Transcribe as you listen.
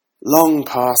Long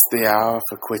past the hour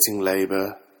for quitting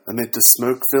labour, amid the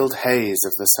smoke-filled haze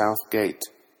of the south gate,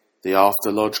 the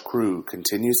after-lodge crew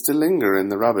continues to linger in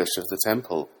the rubbish of the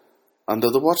temple, under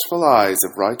the watchful eyes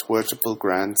of Right Worshipful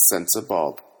Grand Censor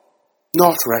Bob.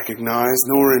 Not recognised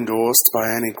nor endorsed by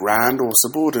any grand or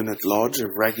subordinate lodge of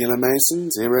regular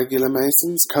Masons, irregular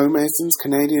Masons, co-Masons,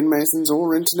 Canadian Masons,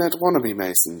 or Internet wannabe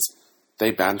Masons, they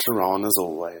banter on as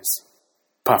always.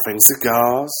 Puffing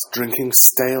cigars, drinking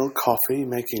stale coffee,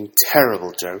 making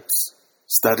terrible jokes,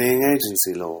 studying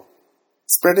agency law,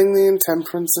 spreading the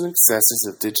intemperance and excesses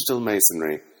of digital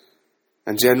masonry,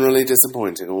 and generally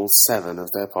disappointing all 7 of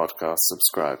their podcast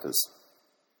subscribers.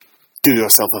 Do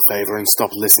yourself a favour and stop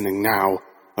listening now.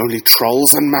 Only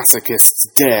trolls and masochists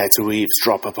dare to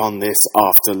eavesdrop upon this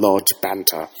after-lodge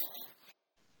banter.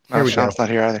 Oh, Sean's not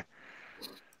here either.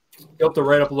 You'll have to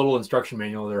write up a little instruction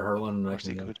manual there, Harlan.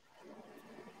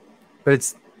 But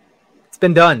it's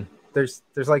been done. There's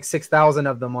like 6,000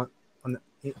 of them on the,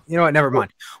 you know what? Never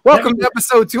mind. Welcome to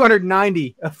episode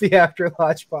 290 of the After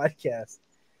Lodge podcast.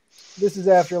 This is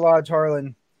After Lodge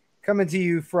Harlan coming to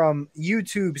you from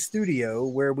YouTube studio,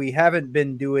 where we haven't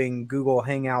been doing Google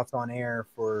Hangouts on air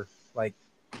for like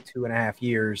 2.5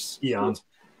 years. Eons.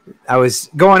 I was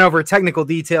going over technical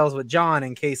details with John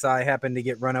in case I happened to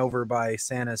get run over by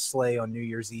Santa's sleigh on New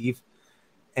Year's Eve.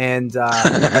 And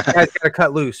guys got to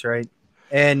cut loose, right?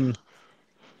 And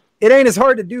it ain't as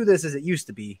hard to do this as it used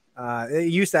to be.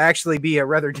 It used to actually be a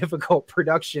rather difficult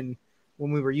production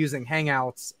when we were using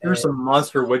Hangouts. There's some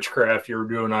monster witchcraft you were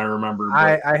doing, I remember.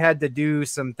 I had to do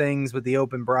some things with the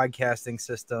open broadcasting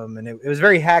system, and it was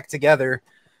very hacked together.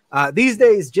 These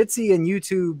days, Jitsi and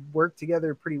YouTube work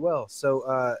together pretty well.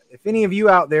 So if any of you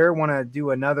out there want to do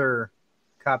another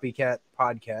copycat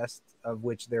podcast, of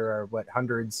which there are,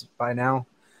 hundreds by now,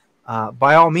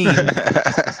 by all means,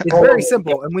 it's very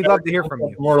simple, and we'd love to hear from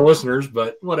you. More listeners,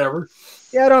 but whatever.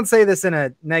 Yeah, I don't say this in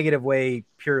a negative way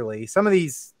purely. Some of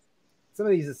these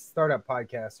startup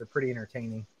podcasts are pretty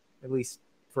entertaining, at least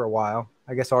for a while.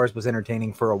 I guess ours was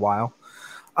entertaining for a while.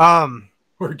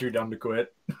 We're too dumb to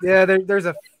quit. Yeah,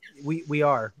 we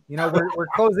are. You know, we're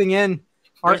closing in.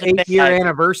 Our 8-year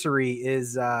anniversary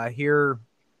is here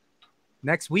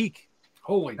next week.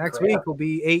 Holy Next crap. week will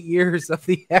be 8 years of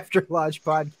the After Lodge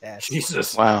podcast.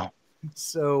 Jesus. Wow.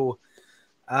 So,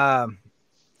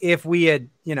 if we had,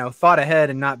 thought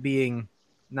ahead and not been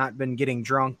getting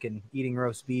drunk and eating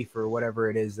roast beef or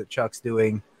whatever it is that Chuck's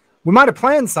doing, we might have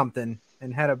planned something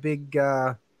and had a big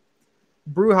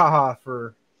brouhaha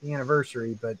for the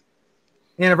anniversary. But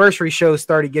the anniversary show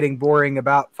started getting boring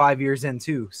about 5 years in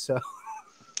too. So,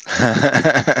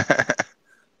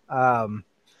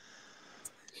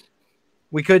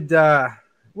 we could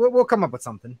we'll come up with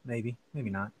something, maybe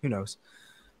not, who knows.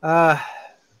 But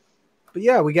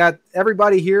yeah, we got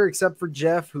everybody here except for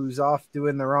Jeff, who's off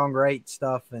doing the wrong right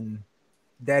stuff, and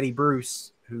Daddy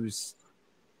Bruce, who's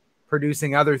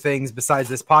producing other things besides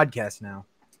this podcast now.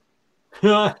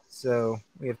 So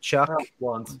we have Chuck,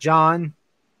 John,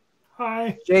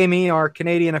 hi, Jamie, our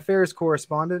Canadian affairs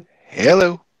correspondent.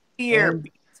 Hello. Here,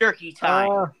 turkey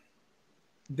time.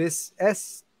 This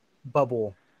S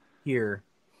bubble here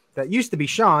that used to be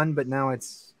Sean, but now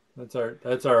it's that's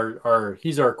our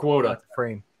he's our quota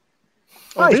frame.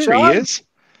 Oh, Hi, there Sean. he is.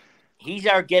 He's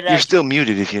our get You're out. still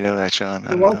muted if you know that, Sean.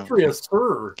 I don't know. for you,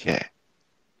 sir. Okay.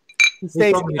 He stays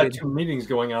He's got muted. 2 meetings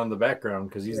going on in the background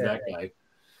because he's that guy.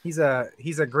 He's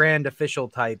a grand official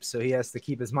type, so he has to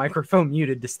keep his microphone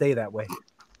muted to stay that way.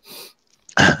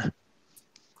 Can't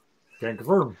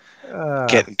confirm.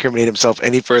 Can't incriminate himself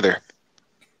any further.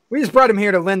 We just brought him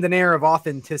here to lend an air of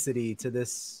authenticity to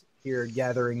this here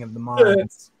gathering of the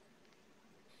minds.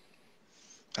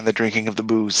 And the drinking of the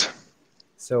booze.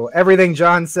 So everything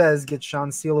John says gets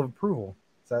Sean's seal of approval.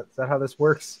 Is that how this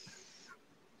works?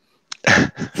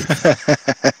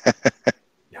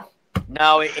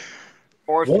 No,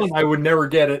 fourth. One, I would never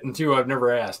get it, and 2, I've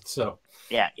never asked. So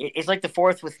Yeah, it's like the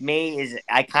fourth with me is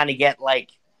I kind of get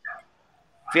like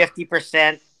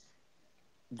 50%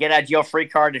 get out of jail free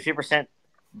card and 50%.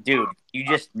 Dude, you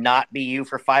just not be you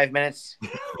for 5 minutes.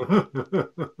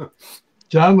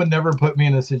 John would never put me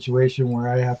in a situation where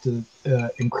I have to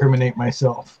incriminate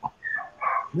myself.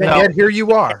 And yet here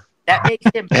you are. That makes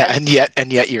him Yeah, better.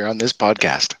 and yet you're on this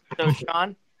podcast. So,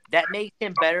 Sean, that makes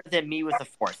him better than me with the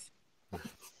fourth.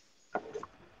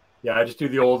 yeah, I just do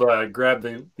the old grab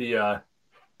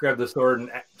the sword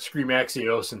and scream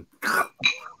Axios and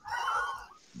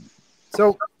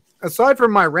So aside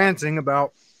from my ranting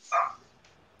about,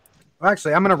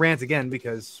 actually, I'm going to rant again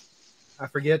because I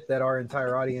forget that our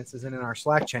entire audience isn't in our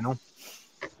Slack channel.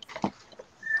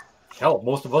 hell,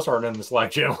 most of us aren't in the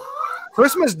Slack channel.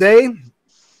 Christmas Day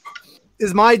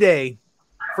is my day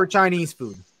for Chinese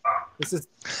food. This is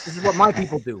what my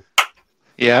people do.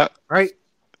 Yeah. Right?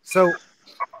 So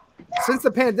since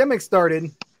the pandemic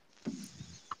started,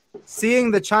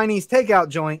 seeing the Chinese takeout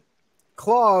joint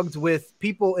clogged with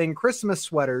people in Christmas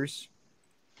sweaters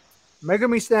making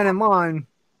me stand in line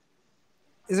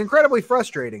is incredibly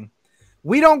frustrating.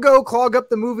 We don't go clog up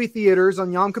the movie theaters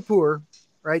on Yom Kippur,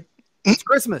 right? It's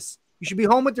Christmas. You should be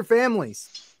home with your families,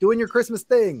 doing your Christmas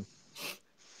thing.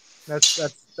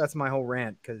 That's my whole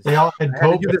rant, because They all I had had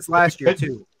to do COVID. this last year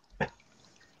too.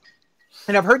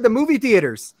 And I've heard the movie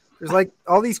theaters. There's like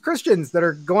all these Christians that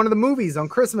are going to the movies on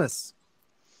Christmas.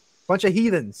 Bunch of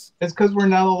heathens. It's because we're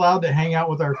not allowed to hang out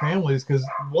with our families because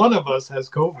one of us has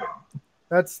COVID.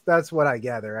 That's what I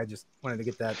gather. I just wanted to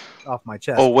get that off my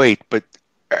chest. Oh, wait, but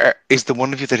is the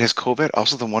one of you that has COVID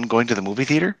also the one going to the movie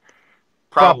theater?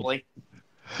 Probably.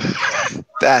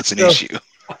 That's an So- issue.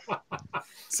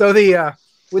 So with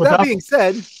Without- that being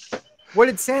said, what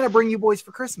did Santa bring you boys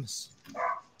for Christmas?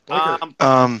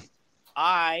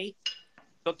 I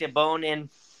cooked a bone-in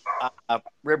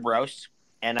rib roast,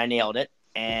 and I nailed it.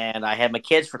 And I had my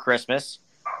kids for Christmas,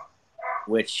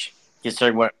 which,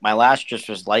 considering what my last Christmas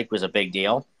was like, was a big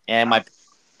deal. And my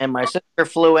sister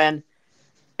flew in,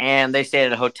 and they stayed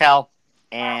at a hotel.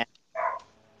 And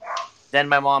then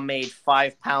my mom made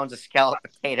 5 pounds of scalloped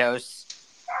potatoes.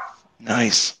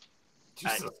 Nice.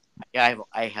 Jesus. I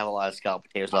have a lot of scalloped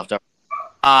potatoes left over.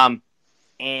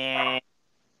 And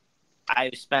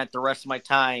I spent the rest of my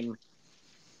time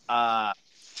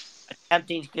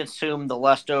attempting to consume the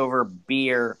leftover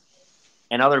beer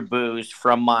and other booze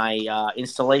from my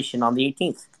installation on the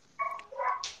 18th.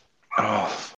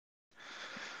 Oh.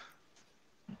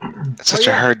 That's such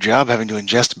a hard job having to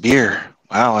ingest beer.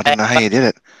 Wow, I don't know how you did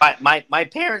it. My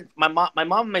mom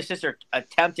and my sister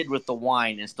attempted with the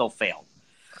wine and still failed.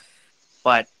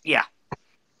 But yeah,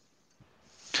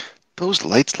 Those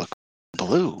lights look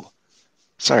blue.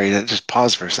 Sorry, just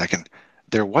pause for a second.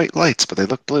 They're white lights, but they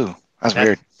look blue. That's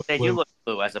weird. they do look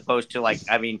blue as opposed to I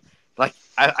thought you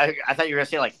were gonna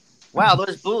say like, wow,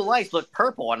 those blue lights look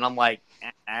purple, and I'm like,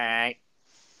 all right.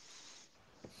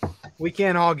 We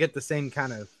can't all get the same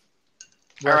kind of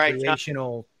All right,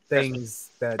 recreational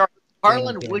things that.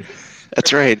 Harlan, Yeah. would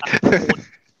That's right.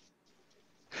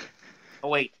 oh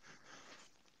wait,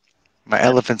 My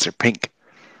elephants are pink.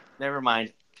 never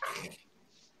mind.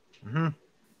 Mhm.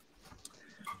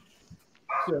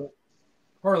 So,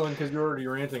 Harlan, because you're already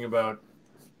ranting about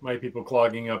my people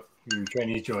clogging up your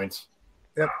Chinese joints.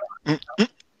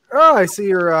 Oh, I see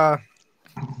your. I've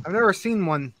never seen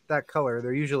one that color.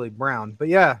 They're usually brown, but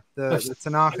yeah, the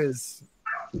Tanakh is.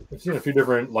 I've seen a few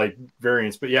different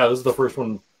variants, but yeah, this is the first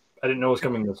one I didn't know was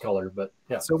coming in this color. But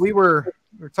yeah, So we were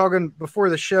talking before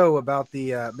the show about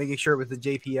the making sure it was the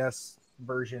JPS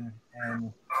version,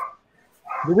 and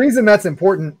the reason that's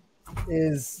important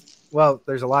is, well,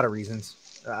 there's a lot of reasons.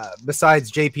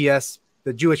 Besides JPS,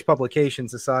 the Jewish Publication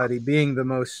Society, being the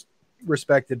most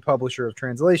respected publisher of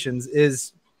translations,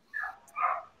 is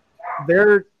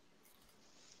they're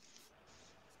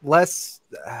less.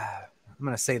 I'm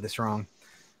going to say this wrong.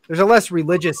 There's a less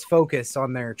religious focus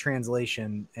on their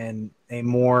translation and a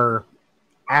more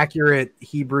accurate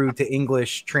Hebrew to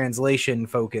English translation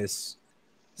focus.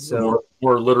 So,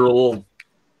 more literal.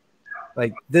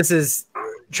 like, this is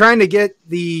trying to get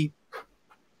the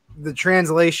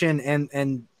translation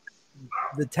and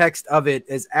the text of it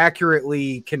as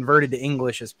accurately converted to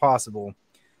English as possible,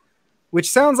 which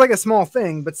sounds like a small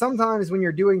thing, but sometimes when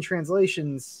you're doing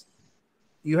translations,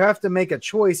 you have to make a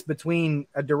choice between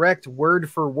a direct word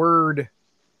for word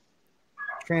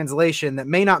translation that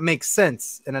may not make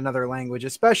sense in another language,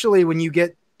 especially when you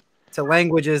get to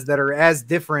languages that are as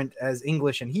different as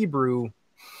English and Hebrew.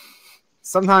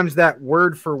 Sometimes that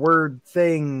word for word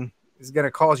thing is going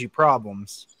to cause you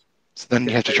problems. So then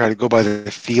you have to try to go by the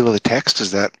feel of the text.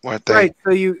 Is that what they?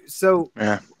 Right. So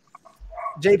Yeah.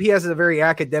 JPS is a very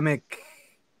academic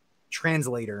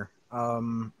translator,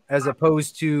 as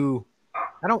opposed to,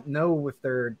 I don't know if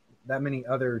there are that many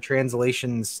other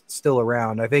translations still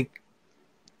around. I think,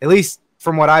 at least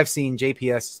from what I've seen,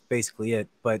 JPS is basically it.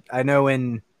 But I know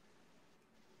in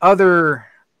other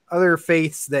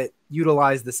faiths that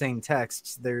utilize the same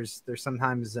texts, there's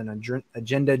sometimes an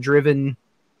agenda-driven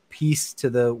piece to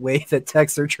the way that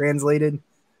texts are translated.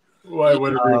 Why?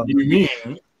 Whatever you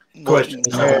mean? Question.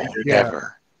 No, Yeah.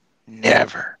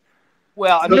 never.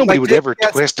 Well, I So mean, Nobody like would ever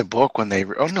JPS twist a book when they.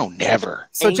 Oh no, never.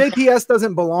 So JPS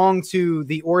doesn't belong to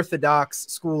the Orthodox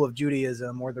school of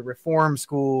Judaism or the Reform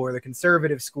school or the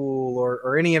Conservative school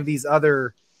or any of these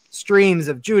other streams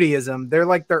of Judaism. They're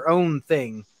like their own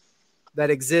thing that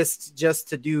exists just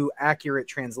to do accurate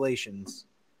translations.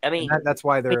 I mean, That's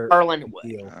why they're Harlan. a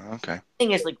big deal. Okay. The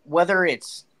thing is, like, whether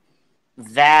it's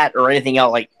that or anything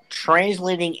else, like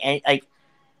translating, like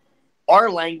our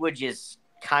language is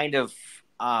kind of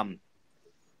an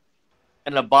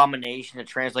abomination to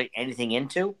translate anything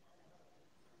into.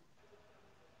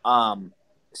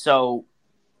 So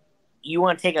you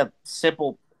want to take a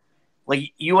simple,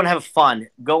 like, you want to have fun,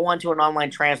 go onto an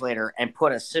online translator and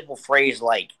put a simple phrase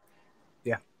like,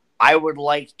 yeah, I would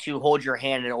like to hold your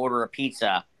hand and order a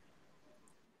pizza.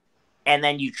 And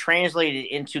then you translate it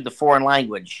into the foreign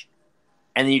language.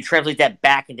 And then you translate that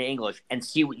back into English and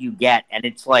see what you get. And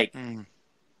it's like,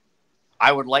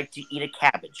 I would like to eat a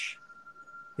cabbage.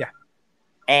 Yeah.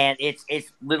 And it's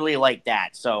literally like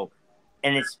that. So,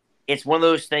 and it's one of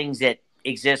those things that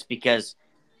exists because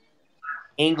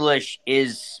English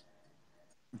is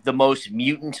the most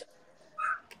mutant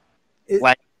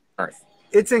language on earth.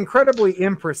 It's incredibly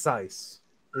imprecise.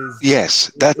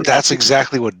 Yes, that's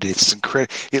exactly what it is. It's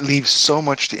incredible. It leaves so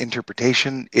much to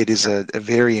interpretation. It is a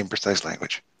very imprecise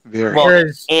language. Very. Well,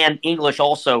 and English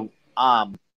also.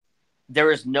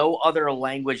 There is no other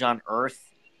language on earth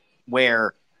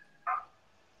where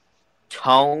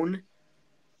tone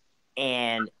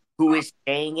and who is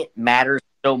saying it matters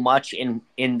so much in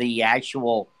the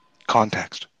actual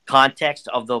context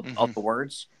of the of the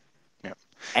words. Yeah,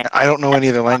 and I don't know any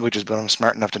other languages, but I'm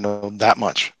smart enough to know that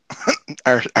much.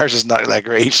 Ours is not that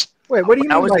great. Wait, what do you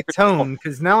mean by tone?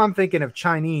 Because now I'm thinking of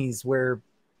Chinese, where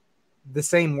the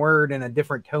same word and a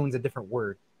different tone's a different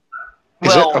word.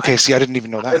 Well, okay, see, I didn't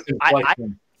even know that. I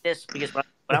this because when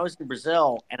I was in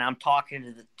Brazil and I'm talking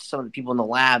to some of the people in the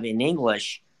lab in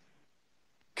English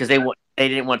because they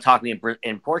didn't want to talk to me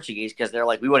in Portuguese because they're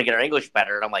like, we want to get our English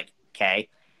better, and I'm like, okay,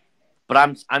 but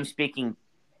I'm speaking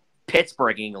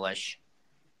Pittsburgh English,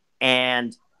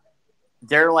 and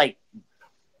they're like,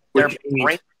 their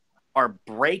brains are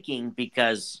breaking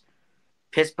because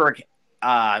Pittsburgh,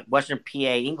 Western PA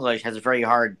English has a very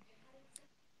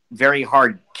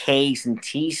hard K's and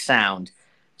T's sound.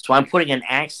 So I'm putting an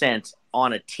accent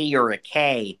on a T or a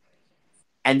K,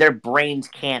 and their brains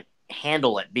can't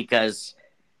handle it because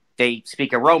they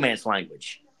speak a Romance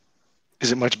language.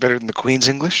 Is it much better than the Queen's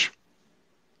English?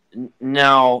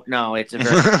 No, it's a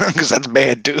very because that's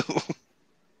bad too.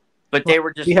 But they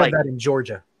were just we like have that in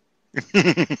Georgia.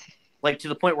 Like to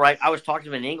the point where I was talking to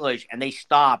them in English and they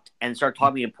stopped and started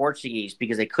talking to me in Portuguese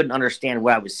because they couldn't understand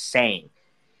what I was saying.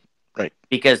 Right.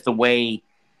 Because the way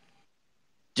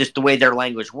their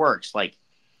language works. Like,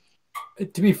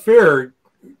 to be fair,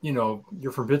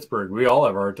 you're from Pittsburgh. We all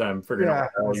have a hard time figuring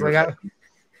out.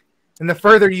 And the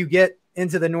further you get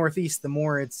into the Northeast, the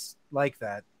more it's like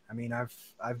that. I mean,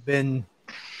 I've been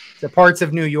to parts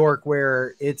of New York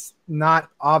where it's not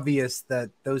obvious that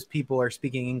those people are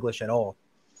speaking English at all.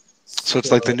 So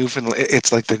it's like the Newfoundland.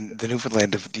 It's like the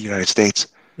Newfoundland of the United States.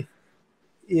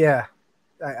 Yeah,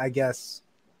 I guess.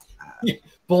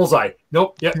 Bullseye.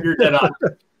 Nope. Yep, you're dead on.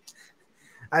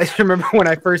 I remember when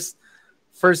I first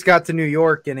got to New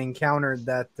York and encountered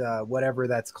that whatever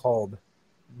that's called,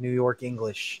 New York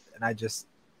English, and I just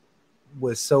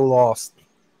was so lost.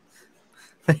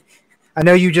 I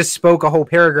know you just spoke a whole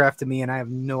paragraph to me, and I have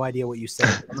no idea what you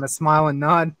said. I'm gonna smile and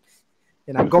nod,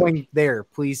 and I'm going there.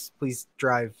 Please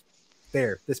drive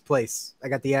there. This place. I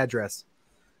got the address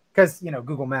because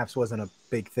Google Maps wasn't a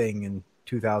big thing in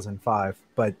 2005,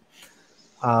 but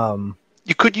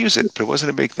you could use it, but it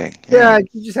wasn't a big thing. Yeah,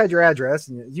 you just had your address,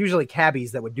 and it's usually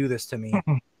cabbies that would do this to me,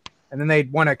 and then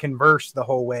they'd want to converse the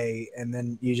whole way, and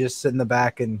then you just sit in the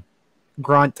back and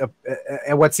grunt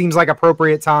at what seems like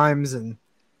appropriate times and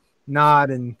nod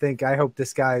and think, I hope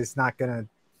this guy's not gonna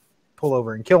pull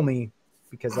over and kill me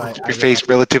because your face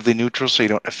relatively neutral so you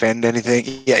don't offend anything.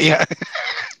 Yeah.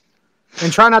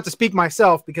 And try not to speak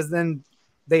myself because then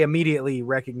they immediately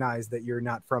recognize that you're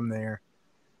not from there.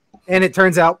 And it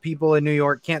turns out people in New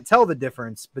York can't tell the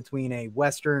difference between a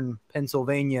Western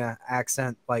Pennsylvania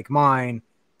accent like mine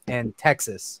and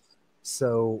Texas.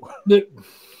 So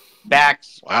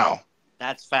facts. Wow.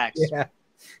 That's facts. Yeah.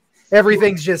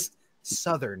 Everything's just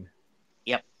Southern.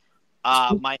 Yep.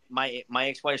 My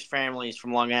ex-wife's family is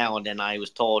from Long Island, and I was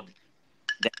told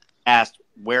that asked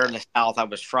where in the South I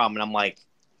was from, and I'm like,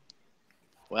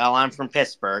 well, I'm from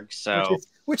Pittsburgh, so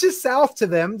which is south to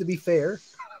them, to be fair.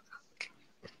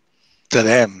 To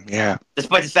them, yeah.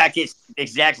 Despite the fact it's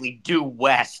exactly due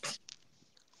west.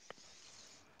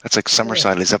 That's like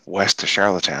Summerside is up west to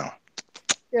Charlottetown.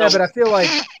 Yeah, but I feel like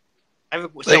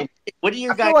what do you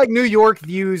guys? I feel like New York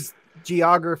views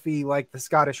geography like the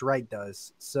Scottish Rite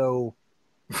does. So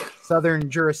Southern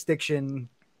jurisdiction,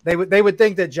 they would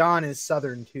think that John is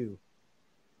Southern too.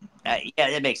 Yeah,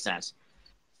 that makes sense.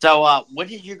 So, what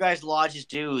did your guys' lodges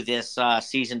do this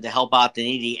season to help out the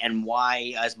needy, and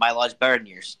why is my lodge better than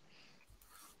yours?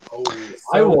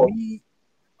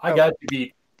 I got to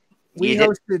beat. We You did?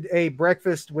 hosted a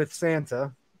breakfast with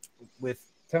Santa, with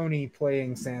Tony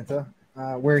playing Santa,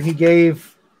 where he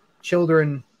gave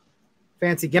children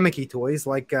fancy gimmicky toys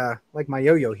like my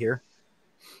yo-yo here,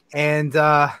 and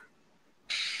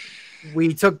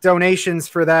we took donations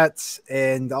for that,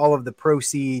 and all of the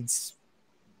proceeds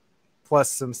plus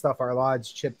some stuff our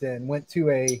lodge chipped in went to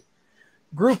a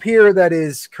group here that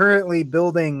is currently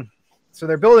building. So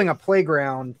they're building a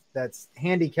playground that's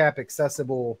handicap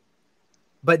accessible,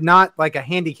 but not like a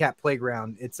handicap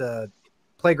playground. It's a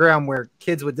playground where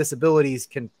kids with disabilities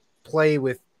can play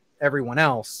with everyone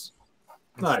else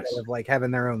instead of like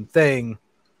having their own thing.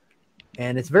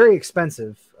 And it's very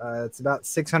expensive. It's about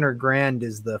 $600,000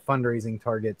 is the fundraising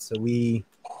target. So we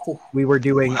were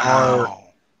doing Wow.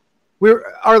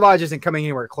 our lodge isn't coming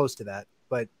anywhere close to that,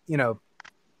 but you know,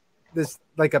 this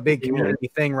like a big community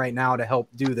thing right now to help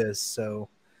do this. So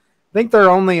I think they're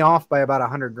only off by about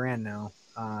 $100,000 now.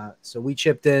 So we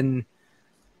chipped in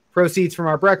proceeds from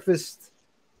our breakfast.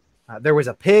 There was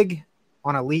a pig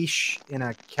on a leash in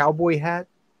a cowboy hat.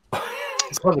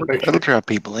 That'll draw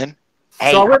people in.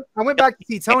 Hey, So I went back to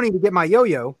see Tony to get my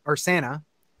yo-yo or Santa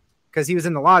because he was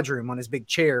in the lodge room on his big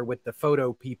chair with the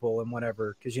photo people and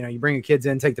whatever. Because, you know, you bring your kids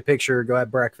in, take the picture, go have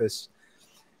breakfast.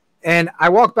 And I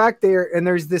walk back there and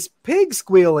there's this pig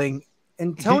squealing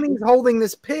and Tony's holding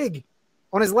this pig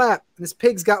on his lap. And this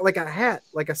pig's got like a hat,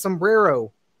 like a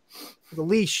sombrero with a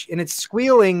leash. And it's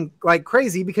squealing like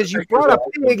crazy because you brought a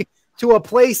pig to a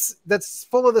place that's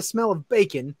full of the smell of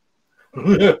bacon.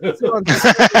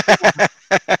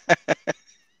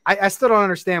 I still don't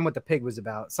understand what the pig was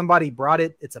about. Somebody brought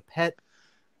it. It's a pet,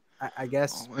 I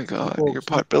guess. Oh my God! People- Your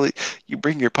pot-bellied. You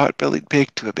bring your pot-bellied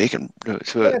pig to a bacon. To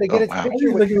a, to get oh its wow! I don't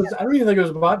even think it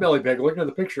was a potbelly pig. Looking at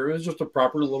the picture, it was just a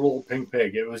proper little pink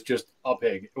pig. It was just a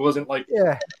pig. It wasn't like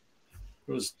Yeah.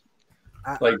 it was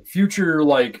like future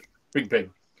like big pig.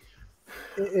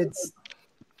 It's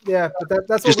but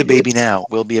that's Just what a we did. baby now.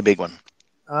 Will be a big one.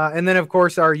 And then of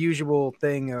course our usual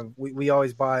thing of we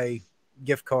always buy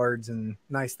gift cards and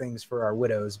nice things for our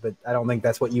widows, but I don't think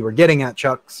that's what you were getting at,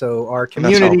 Chuck. So our And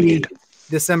that's all we community need.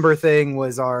 December thing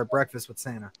was our breakfast with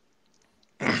Santa.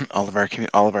 all of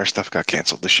our stuff got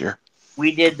canceled this year.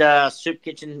 we did soup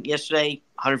kitchen yesterday.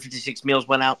 156 meals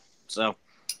went out. So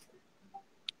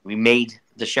we made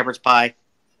the shepherd's pie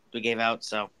we gave out.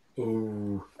 So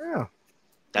Ooh. Yeah,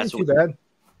 that's not too what bad.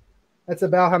 That's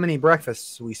about how many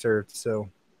breakfasts we served. So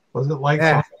Was it like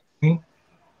Yeah. Soylent Green?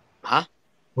 Huh?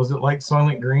 Was it like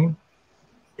Soylent Green?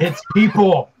 It's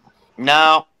people.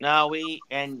 No, it's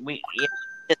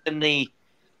in the,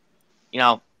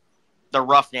 the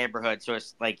rough neighborhood. So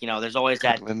it's like, there's always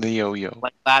that. And the yo-yo.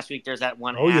 Like last week, there's that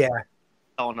one. oh app yeah,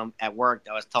 telling them at work.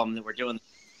 I was telling them that we're doing.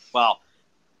 Well,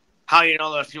 how do you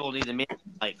know those people need the meal?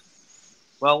 Like,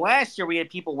 well, last year we had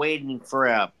people waiting for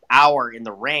an hour in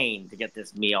the rain to get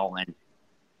this meal, and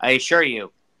I assure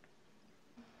you,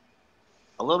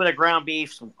 a little bit of ground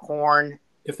beef, some corn.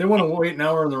 If they want to wait an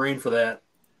hour in the rain for that,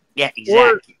 Yeah,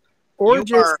 exactly. or you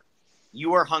just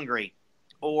are hungry,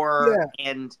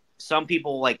 and some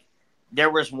people like there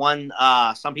was one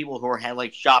some people who had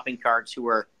like shopping carts who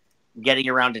were getting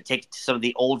around to take to some of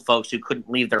the old folks who couldn't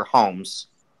leave their homes.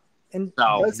 and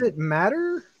So- does it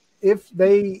matter if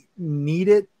they need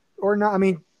it or not? I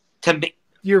mean, To be,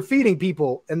 you're feeding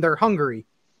people and they're hungry.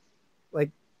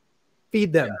 Like,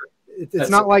 feed them. It's That's-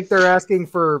 not like they're asking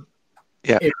for.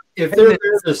 if they're there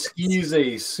to skis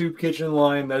a soup kitchen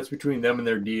line, that's between them and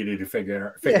their deity to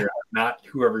figure out, not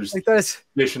whoever's Like, that's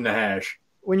dishing the hash.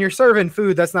 when you're serving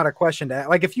food. That's not a question to ask.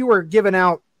 Like, if you were giving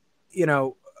out,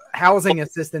 housing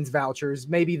assistance vouchers,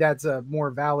 maybe that's a more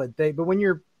valid thing. But when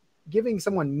you're giving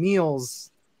someone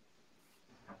meals,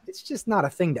 it's just not a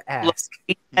thing to ask.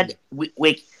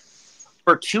 we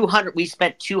for 200 we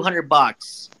spent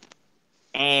 $200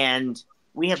 and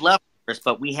we had leftovers,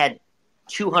 but we had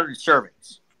 200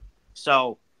 servings,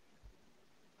 so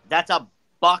that's $1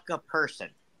 a person.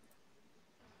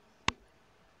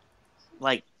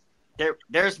 Like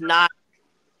there's not,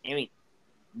 I mean,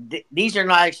 these are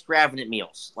not extravagant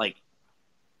meals. Like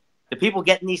the people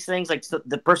getting these things, like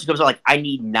the person comes out like, I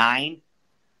need 9.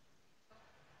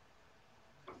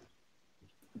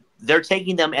 They're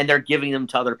taking them and they're giving them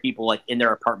to other people, like in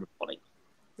their apartment building.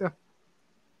 Yeah.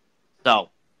 So,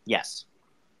 yes.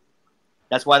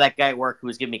 That's why that guy at work who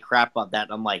was giving me crap about that,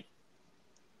 I'm like,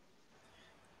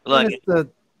 look, And it's the-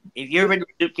 if you're in a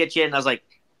soup kitchen, I was like,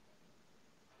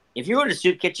 if you're in a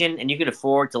soup kitchen and you can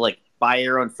afford to like buy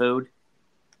your own food,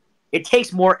 it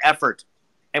takes more effort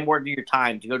and more of your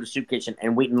time to go to Soup Kitchen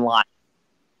and wait in line,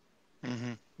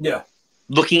 Mm-hmm. Yeah.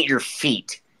 looking at your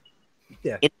feet,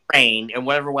 Yeah. in the rain and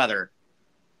whatever weather,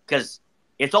 because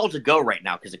it's all to go right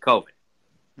now because of COVID.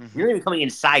 Mm-hmm. You're even coming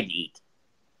inside to eat.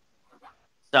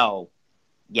 So,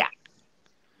 yeah.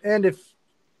 And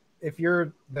if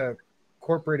you're the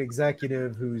corporate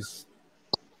executive who's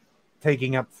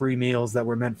taking up free meals that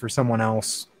were meant for someone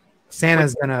else,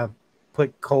 Santa's gonna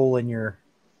put coal in your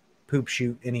poop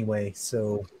chute anyway.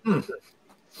 So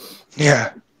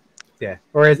Yeah. yeah,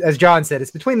 or as John said,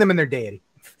 it's between them and their deity.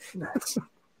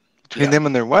 Between them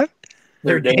and their what?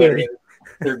 Their deity.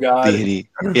 Their God. Deity.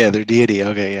 Yeah, their deity.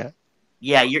 Okay, yeah.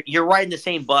 Yeah, you're riding the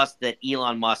same bus that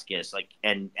Elon Musk is, like,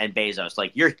 and Bezos.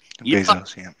 Like, you're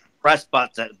Bezos, yeah. press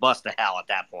bus to hell at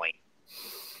that point.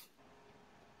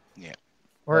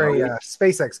 Or a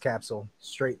SpaceX capsule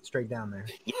straight down there.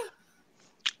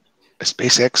 A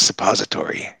SpaceX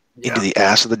suppository Yeah. into the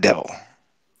ass of the devil.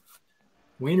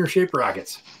 Wiener-shaped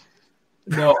rockets.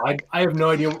 No, I have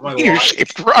no idea what my Wiener life.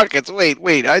 shaped rockets.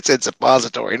 Wait. I said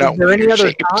suppository, not Is there any other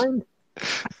wiener-shaped.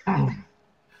 kind?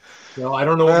 No, I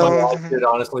don't know what my Well, life did,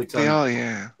 honestly. They all,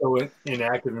 yeah. So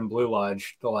inactive in Blue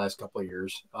Lodge the last couple of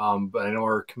years. But I know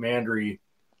our commandery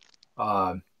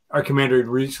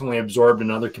recently absorbed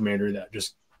another commandery that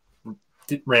just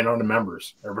ran out of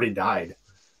members. Everybody died.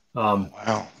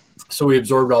 Wow. So we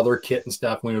absorbed all their kit and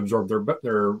stuff, and we absorbed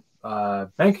their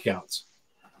bank accounts.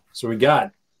 So we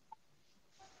got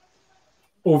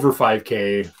over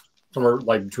 5K, somewhere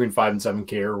like between 5 and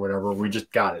 7K or whatever. We just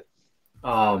got it.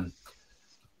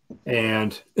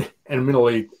 And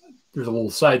admittedly, there's a little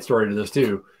side story to this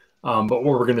too. But what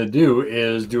we're going to do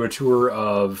is do a tour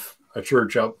of a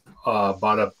church up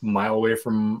about a mile away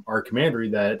from our commandery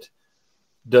that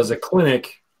does a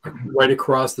clinic right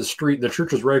across the street. The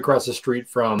church is right across the street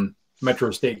from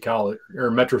Metro State College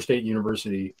or Metro State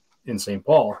University in St.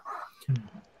 Paul.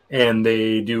 And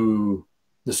they do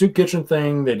the soup kitchen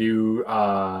thing. They do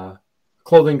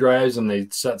clothing drives, and they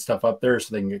set stuff up there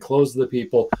so they can get clothes to the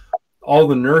people. All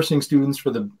the nursing students for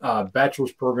the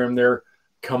bachelor's program there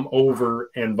come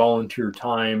over and volunteer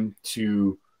time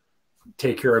to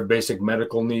take care of basic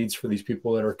medical needs for these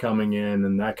people that are coming in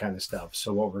and that kind of stuff.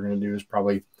 So what we're going to do is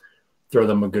probably throw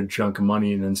them a good chunk of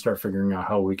money and then start figuring out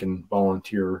how we can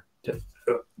volunteer to,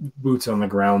 boots on the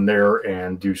ground there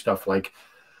and do stuff like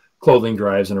clothing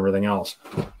drives and everything else.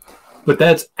 But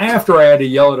that's after I had to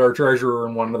yell at our treasurer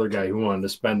and one other guy who wanted to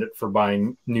spend it for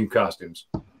buying new costumes.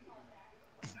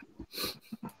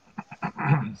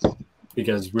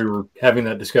 Because we were having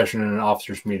that discussion in an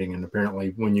officers meeting, and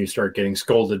apparently when you start getting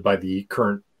scolded by the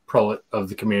current prelate of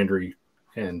the commandery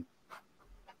and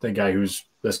the guy who's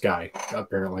this guy,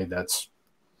 apparently that's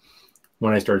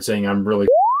when I started saying I'm really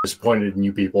disappointed in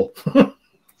you people.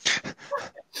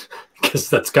 Because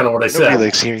that's kind of what I said.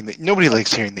 Nobody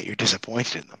likes hearing that you're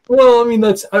disappointed in them. Well, I mean,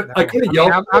 I could have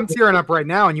yelled. I'm tearing up right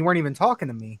now, and you weren't even talking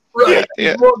to me. Right.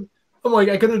 Yeah. Well, I'm like,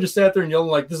 I could have just sat there and yelled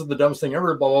like, "This is the dumbest thing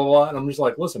ever," blah blah blah. And I'm just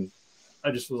like, listen,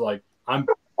 I just was like, I'm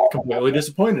completely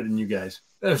disappointed in you guys.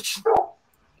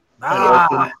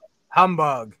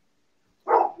 Humbug.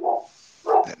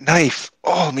 That knife.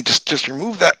 Oh, let me just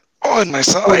remove that. Oh, in my Oh,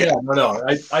 side. yeah, no.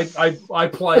 I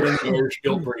plied into the Irish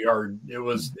Guild pretty hard. It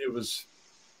was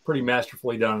pretty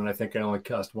masterfully done, and I think I only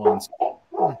cussed once.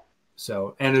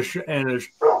 So, and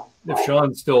if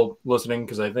Sean's still listening,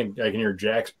 because I think I can hear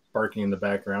Jax barking in the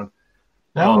background.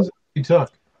 That was you took.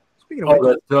 Speaking of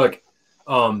which, Doug,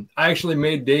 I actually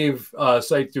made Dave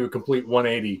Sykes do a complete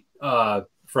 180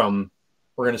 from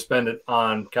we're going to spend it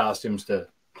on costumes to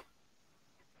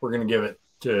we're going to give it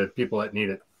to people that need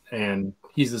it. And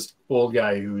he's this old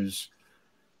guy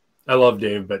I love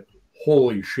Dave, but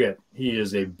holy shit, he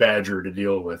is a badger to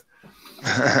deal with.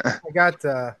 I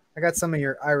got some of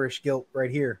your Irish guilt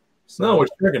right here. So, No,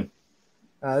 what's drinking?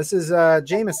 this is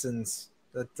Jameson's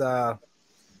that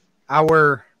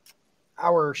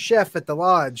our chef at the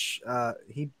lodge,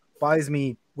 he buys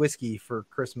me whiskey for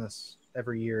Christmas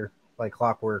every year, like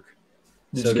clockwork.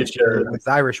 Did So you get your it's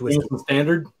Irish whiskey. Jameson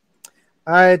standard?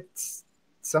 It's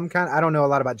some kind. I don't know a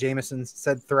lot about Jameson's. It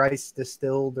said thrice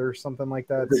distilled or something like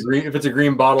that. If it's a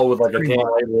green bottle with like a Green tan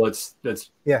label, it's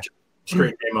Yeah.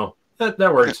 straight demo.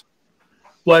 That works.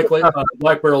 Black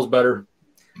barrel's better.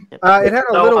 It had a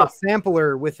So, little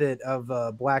sampler with it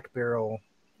of Black Barrel,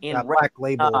 in Black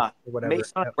Label or whatever.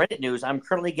 based on Reddit news, I'm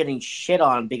currently getting shit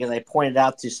on because I pointed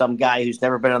out to some guy who's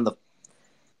never been on the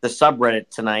subreddit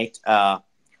tonight,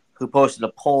 who posted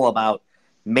a poll about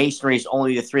masonry is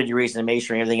only the 3D reason of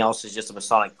masonry, everything else is just a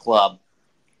Masonic club.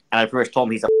 And I first told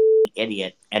him he's a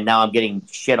idiot, and now I'm getting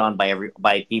shit on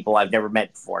by people I've never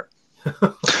met before.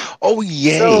 Oh,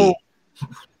 yay. So,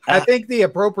 I think the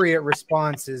appropriate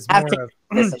response is Have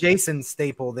more of Jason's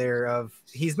staple there of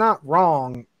he's not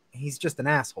wrong, he's just an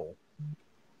asshole.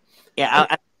 Yeah,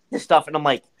 I this stuff, and I'm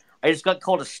like, I just got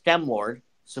called a STEM lord,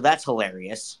 so that's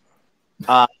hilarious.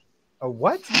 A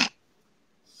what?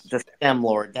 The STEM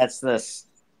lord. That's the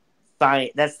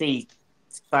science. That's the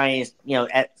science.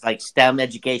 Like STEM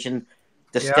education.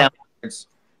 The Yeah. STEM lords.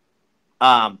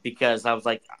 Because I was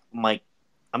like,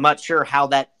 I'm not sure how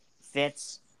that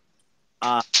fits.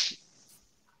 Well,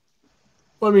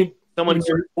 I mean, Someone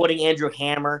quoting Andrew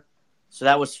Hammer, so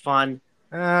that was fun.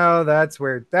 Oh, that's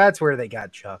where they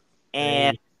got Chuck.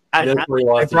 And that's where he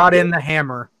lost They brought in the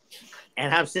hammer.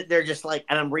 And I'm sitting there just like,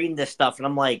 and I'm reading this stuff, and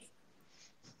I'm like,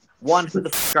 one, who the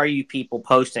fuck are you people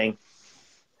posting?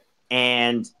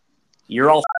 And you're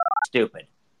all stupid.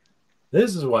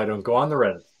 This is why I don't go on the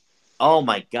Reddit. Oh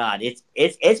my god,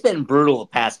 it's been brutal the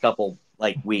past couple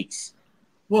weeks.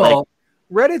 Well,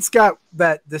 Reddit's got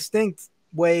that distinct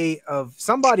way of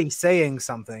somebody saying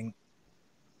something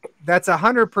that's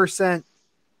 100%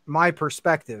 my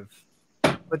perspective,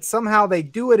 but somehow they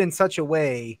do it in such a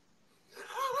way.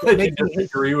 did you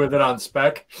disagree with it on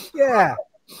spec? Yeah,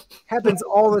 happens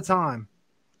all the time.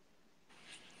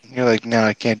 You're like, no,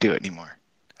 I can't do it anymore.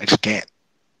 I just can't.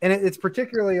 And it's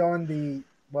particularly on the,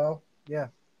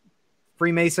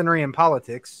 Freemasonry and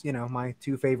politics, my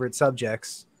two favorite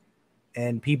subjects.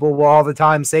 And people will all the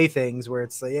time say things where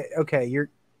it's like, okay, you're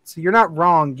not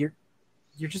wrong. You're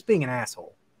just being an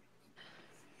asshole.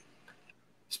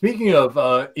 Speaking of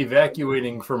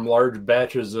evacuating from large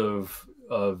batches of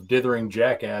dithering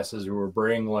jackasses who were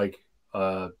braying like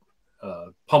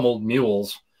pummeled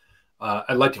mules,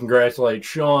 I'd like to congratulate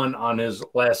Sean on his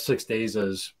last 6 days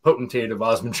as potentate of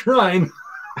Osmond Shrine.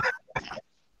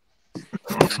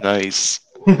 Nice.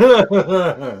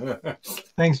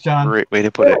 Thanks, John. Great way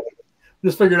to put it.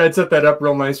 Just figured I'd set that up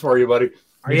real nice for you, buddy.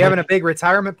 Are you having a big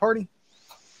retirement party?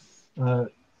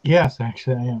 Yes,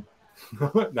 actually, I am.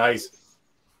 Nice. Is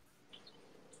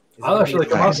it I'll gonna be actually a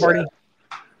come nice up party.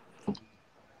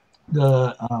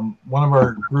 The one of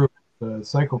our group, the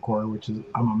Cycle Corps, which is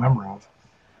I'm a member of,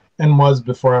 and was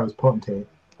before I was potentate,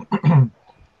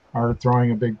 are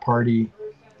throwing a big party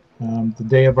the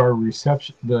day of our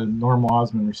reception, the normal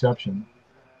Osmond reception,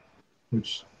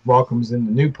 which welcomes in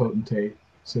the new potentate.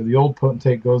 So the old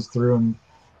potentate goes through and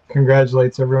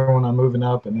congratulates everyone on moving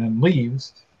up and then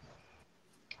leaves.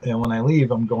 And when I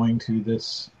leave, I'm going to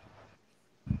this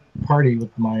party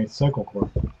with my Cycle Corps.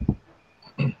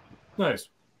 Nice.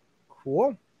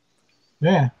 Cool.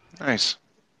 Yeah. Nice.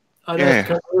 I'd have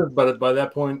to cover it, but by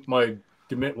that point, my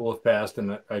demit will have passed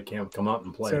and I can't come out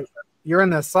and play. So you're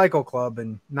in the Cycle Club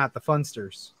and not the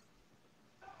Funsters.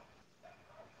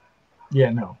 Yeah,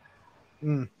 no.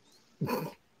 Mm.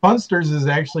 Funsters is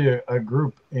actually a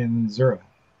group in Zura.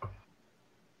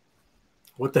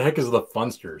 What the heck is the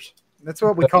Funsters? That's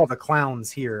what we call the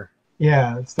clowns here.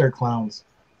 Yeah, it's their clowns.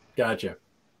 Gotcha.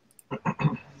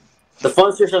 The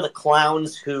Funsters are the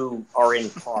clowns who are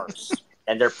in cars,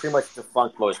 and they're pretty much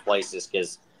defunct most places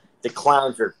because the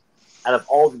clowns are, out of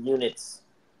all the units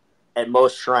at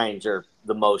most shrines, are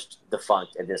the most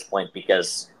defunct at this point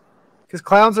because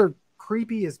clowns are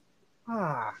creepy as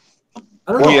I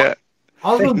don't know. Yeah.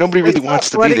 Osmond, Nobody really They wants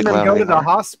stopped to be letting the them clown go to the anymore.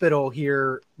 hospital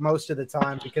here most of the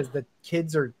time because the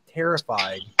kids are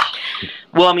terrified.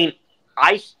 well, I mean,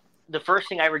 the first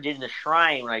thing I ever did in the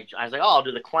shrine when I was like, oh, I'll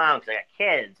do the clown because I got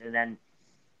kids, and then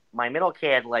my middle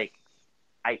kid, like,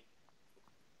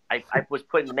 I was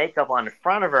putting the makeup on in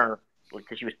front of her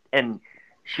because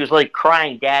she was like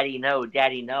crying, "Daddy, no,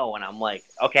 Daddy, no," and I'm like,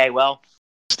 okay, well,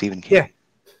 Stephen King. Yeah.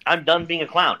 I'm done being a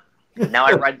clown. Now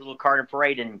I ride the little car and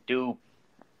parade and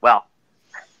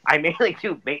I mainly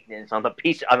do maintenance on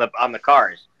the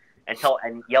cars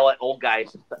and yell at old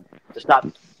guys to stop,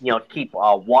 keep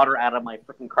water out of my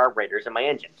freaking carburetors and my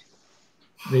engines.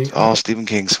 It's all Stephen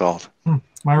King's fault.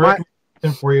 My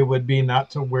recommendation for you would be not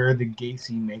to wear the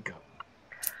Gacy makeup.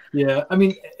 Yeah, I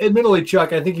mean, admittedly,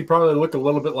 Chuck, I think you probably look a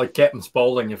little bit like Captain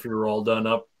Spaulding if you were all done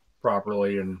up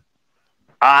properly. And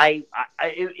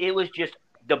it was just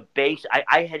the base.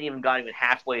 I hadn't even gotten even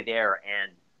halfway there,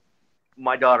 and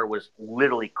my daughter was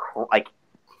literally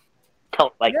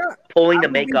pulling the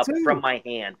makeup from my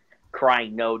hand,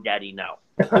 crying, "No, Daddy, no."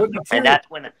 And that's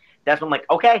when I'm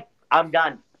like, okay, I'm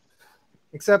done.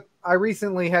 Except I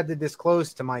recently had to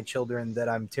disclose to my children that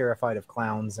I'm terrified of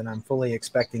clowns, and I'm fully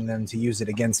expecting them to use it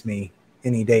against me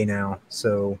any day now.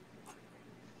 So,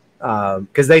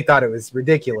 because they thought it was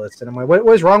ridiculous, and I'm like, what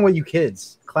is wrong with you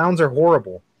kids? Clowns are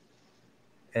horrible,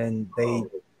 and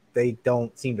they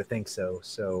don't seem to think so.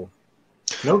 So,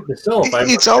 note to self,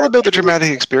 It's all about the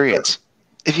dramatic experience.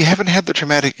 if you haven't had the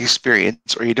traumatic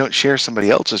experience or you don't share somebody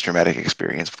else's traumatic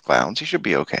experience with clowns, you should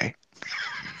be okay.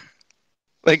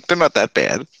 Like, they're not that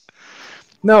bad.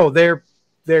 No, they're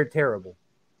terrible.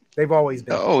 They've always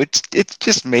been. No, it's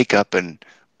just makeup and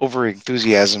over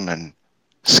enthusiasm and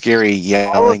scary All of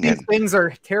yelling these and things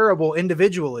are terrible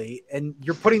individually, and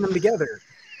you're putting them together.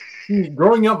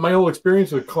 Growing up, my whole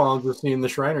experience with clowns was seeing the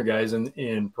Shriner guys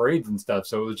in parades and stuff.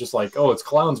 So it was just like, oh, it's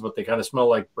clowns, but they kind of smell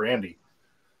like brandy.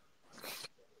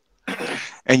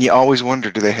 and you always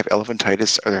wonder, do they have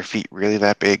elephantitis? Are their feet really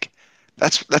that big?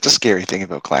 That's a scary thing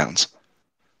about clowns.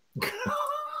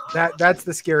 That's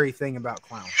the scary thing about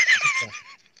clowns.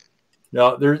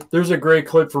 Now, there's a great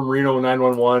clip from Reno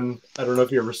 911. I don't know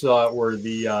if you ever saw it, where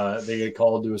they get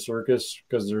called to a circus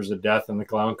because there's a death in the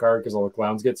clown car because all the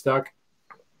clowns get stuck,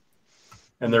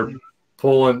 and they're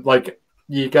pulling, like,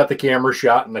 you got the camera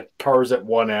shot and the car's at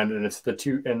one end, and it's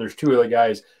there's two of the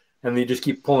guys, and they just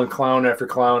keep pulling clown after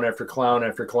clown after clown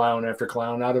after clown after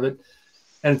clown out of it,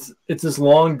 and it's this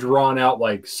long drawn out,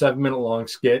 like, 7-minute long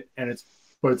skit, and it's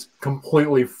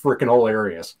completely freaking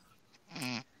hilarious.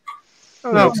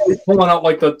 Oh, no. Pulling out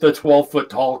like the 12-foot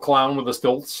tall clown with the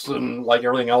stilts and like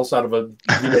everything else out of a.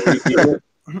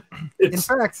 In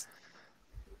fact,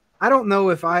 I don't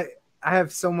know if I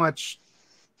have so much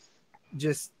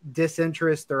just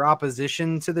disinterest or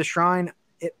opposition to the shrine.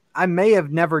 I may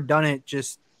have never done it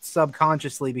just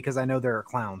subconsciously because I know there are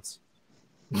clowns.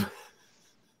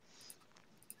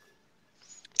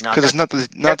 Because it's not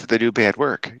that they do bad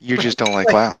work. You just don't like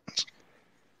clowns.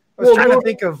 I was trying to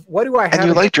think of what do I have And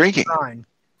you like drinking. Shrine?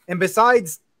 And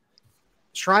besides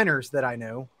Shriners that I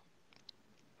know,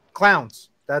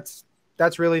 clowns. That's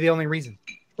really the only reason.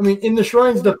 I mean, in the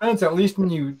Shrine's defense, at least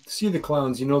when you see the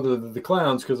clowns, you know the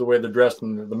clowns because of the way they're dressed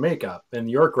and the makeup. In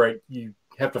York, right, you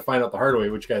have to find out the hard way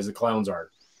which guys the clowns are.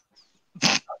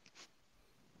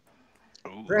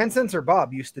 Grand Censor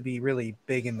Bob used to be really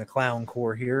big in the clown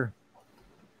corps here.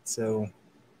 So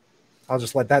I'll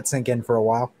just let that sink in for a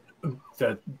while.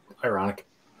 That's ironic.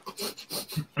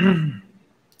 He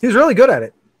was really good at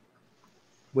it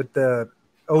with the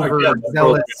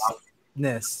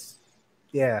overzealousness.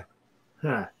 Yeah.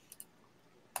 Huh.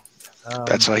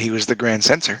 That's why he was the Grand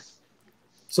Censor.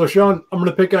 So, Sean, I'm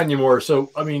going to pick on you more. So,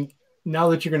 I mean, now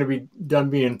that you're going to be done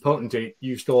being potentate,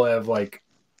 you still have, like,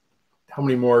 how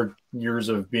many more years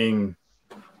of being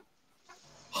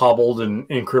hobbled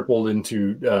and crippled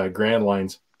into grand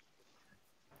lines?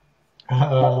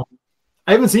 I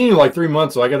haven't seen you in like 3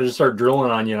 months, so I got to just start drilling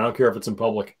on you. And I don't care if it's in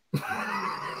public.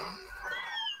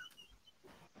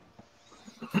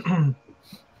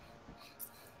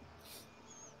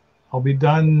 I'll be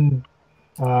done.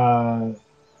 Here's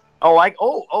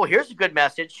a good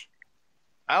message.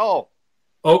 Oh,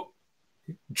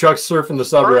 Chuck's surfing the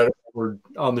subreddit. We're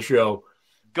on the show.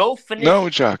 Go finish. No,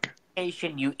 Chuck.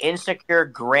 You insecure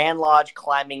Grand Lodge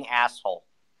climbing asshole.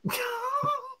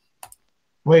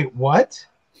 Wait, what?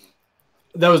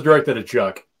 That was directed at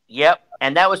Chuck. Yep,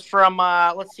 and that was from.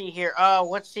 Let's see here.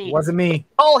 Let's see. Wasn't me.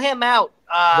 Call him out.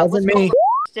 Wasn't me.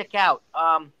 Stick out.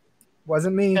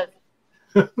 Wasn't me.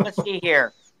 Let's see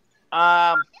here.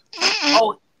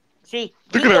 See, he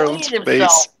Look at our own deleted space.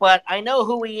 himself, but I know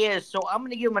who he is, so I'm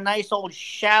going to give him a nice old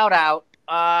shout out.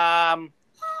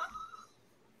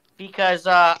 Because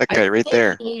That guy right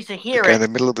there. He needs to The hear guy in it. the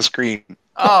middle of the screen.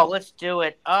 Oh, let's do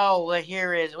it. Oh, well,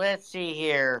 here is. Let's see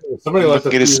here. Somebody left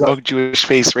Look at his smug Jewish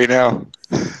face right now.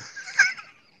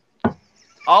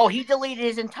 Oh, he deleted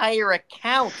his entire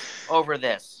account over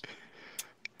this.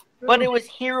 But it was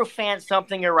Hierophant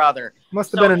something or other.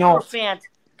 Must have been an alt. Hierophant,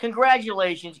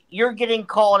 congratulations. You're getting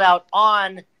called out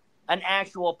on an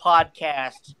actual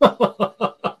podcast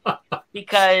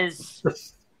because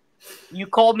you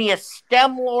called me a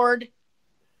STEM lord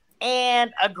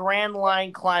and a Grand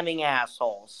Line climbing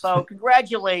asshole. So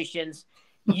congratulations.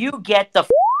 You get the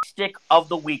Stick of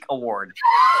the Week award.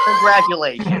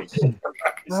 Congratulations.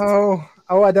 Oh,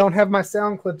 I don't have my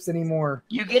sound clips anymore.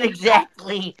 You get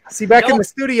exactly. See, back in the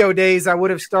studio days, I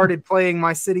would have started playing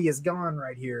My City Is Gone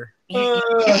right here. You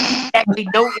exactly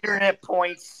no internet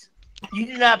points. You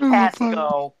did not pass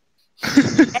go.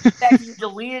 In fact, you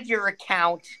deleted your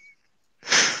account.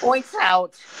 Points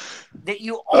out that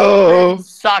you already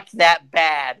suck that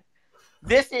bad.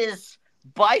 This is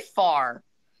by far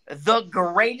the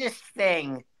greatest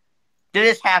thing that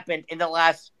has happened in the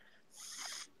last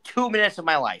 2 minutes of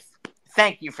my life.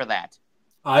 Thank you for that.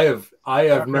 I have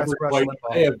never Rush quite.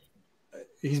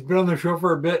 He's been on the show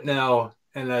for a bit now,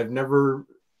 and I've never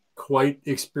quite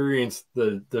experienced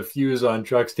the fuse on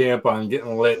Chuck's tampon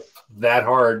getting lit that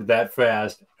hard, that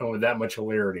fast, and with that much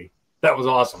hilarity. That was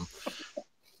awesome.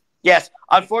 Yes,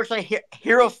 unfortunately,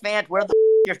 Hierophant, where the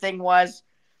your thing was,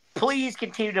 please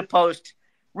continue to post,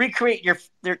 recreate your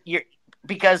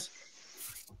because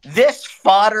this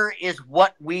fodder is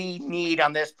what we need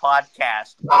on this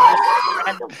podcast.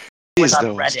 It is,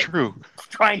 though. It's true.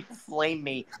 Trying to flame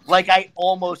me like I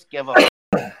almost give a.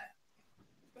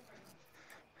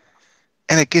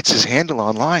 And it gets his handle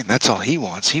online. That's all he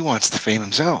wants. He wants the fame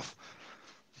himself.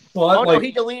 Well, no,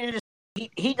 he deleted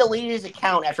his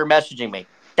account after messaging me.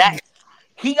 That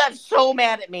he got so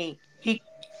mad at me. He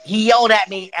yelled at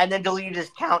me and then deleted his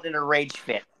account in a rage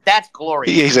fit. That's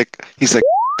glorious. He's like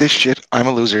this shit. I'm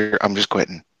a loser. I'm just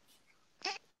quitting.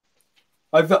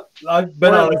 I've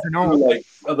been on like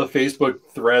the Facebook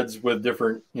threads with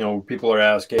different, people are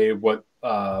asking, hey, what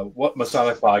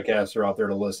Masonic podcasts are out there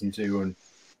to listen to, and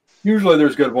usually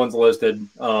there's good ones listed.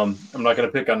 I'm not going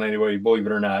to pick on anybody, believe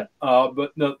it or not.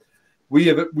 But no,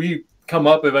 we come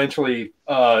up eventually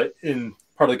in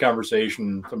part of the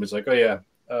conversation. Somebody's like, oh yeah,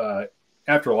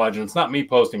 After the Lodge, and it's not me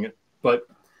posting it, but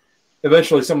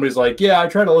eventually somebody's like, yeah, I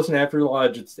try to listen to After the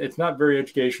Lodge. It's not very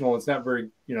educational. It's not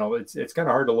very, it's kind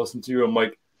of hard to listen to. I'm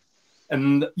like,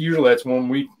 and usually that's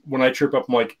when I trip up,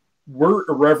 I'm like, we're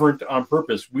irreverent on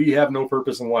purpose. We have no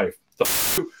purpose in life.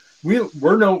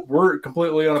 We're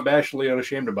completely unabashedly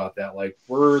unashamed about that. Like,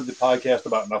 we're the podcast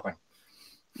about nothing.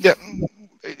 Yeah.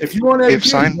 If you want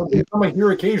to come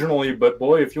here occasionally, but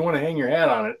boy, if you want to hang your hat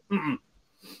on it,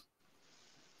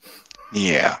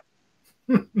 yeah.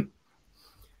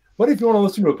 But if you want to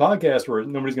listen to a podcast where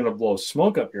nobody's going to blow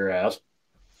smoke up your ass,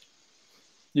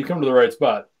 you come to the right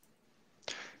spot.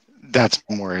 That's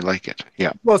more like it.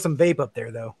 Yeah. Blow some vape up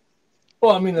there, though.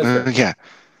 Well, I mean, that's yeah.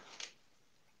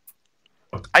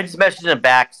 I just messaged him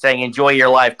back saying, "Enjoy your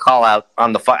live call out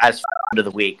on the as of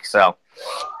the week." So,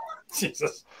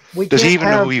 Jesus, does he even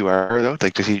know who you are though?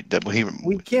 Like, does he?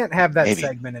 We can't have that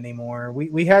segment anymore.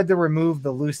 We had to remove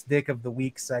the loose dick of the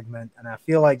week segment, and I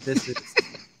feel like this is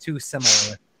too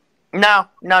similar. No.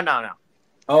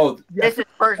 Oh,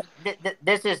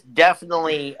 this is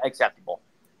definitely acceptable.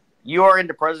 You are in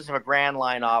the presence of a Grand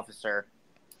Line officer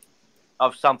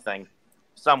of something,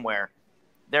 somewhere.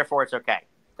 Therefore, it's okay.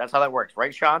 That's how that works,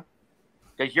 right, Sean?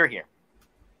 Because you're here.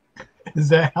 Is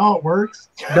that how it works?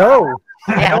 No,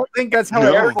 I don't think that's how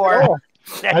it works.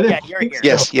 Yeah, you're here.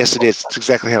 Yes, it is. It's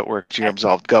exactly how it works. You're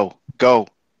absolved. Go. Well,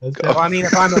 I mean,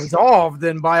 if I'm absolved,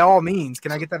 then by all means,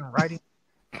 can I get that in writing?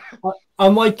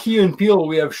 Unlike Key and Peele,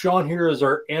 we have Sean here as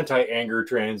our anti-anger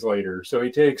translator. So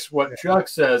he takes what Chuck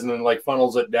says and then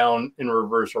funnels it down in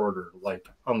reverse order,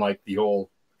 unlike the whole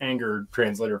anger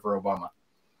translator for Obama.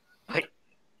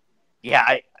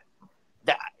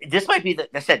 This might be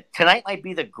tonight might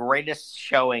be the greatest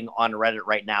showing on Reddit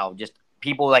right now. Just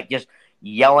people just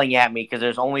yelling at me because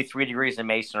there's only 3 degrees in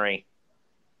Masonry.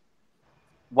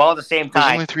 While at the same time,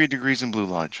 there's only 3 degrees in Blue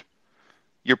Lodge.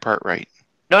 You're part right.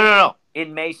 No.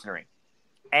 In Masonry,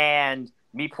 and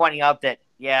me pointing out that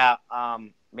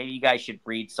maybe you guys should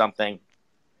read something,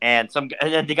 and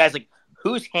then the guy's like,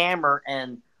 "Who's Hammer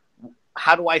and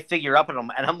how do I figure up on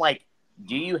them?" And I'm like,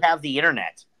 "Do you have the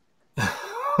internet?"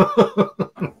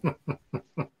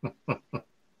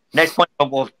 Next point,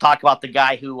 we'll talk about the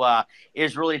guy who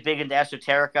is really big into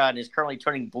esoterica and is currently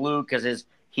turning blue because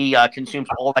he consumes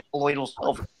all that colloidal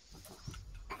silver.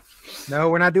 No,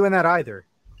 we're not doing that either.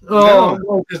 Oh,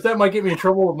 no, because that might get me in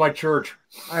trouble with my church.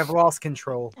 I have lost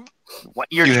control.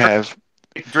 Where's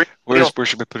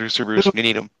worship producer Bruce? We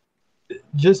need him.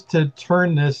 Just to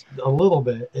turn this a little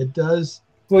bit, it does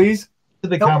please to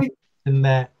the conversation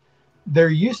that there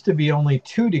used to be only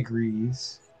 2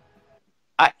 degrees.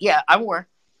 Yeah, I'm aware.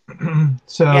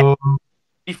 So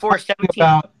before 17,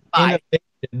 about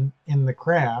innovation in the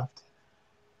craft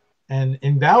and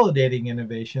invalidating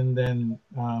innovation, then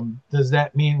does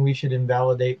that mean we should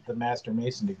invalidate the Master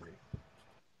Mason degree?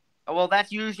 Well, that's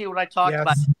usually what I talk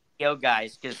about TO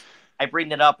guys, because I bring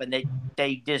that up and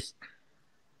they just,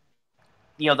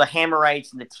 the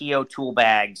Hammerites and the TO tool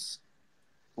bags,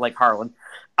 like Harlan.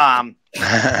 I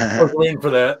was waiting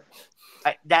for that.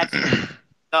 Is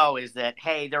that,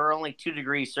 hey, there were only 2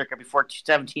 degrees circa before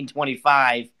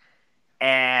 1725,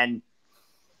 and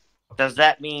does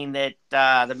that mean that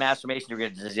the Master Mason degree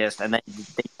doesn't exist? And then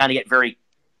they kind of get very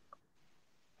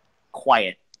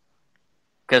quiet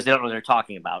because they don't know what they're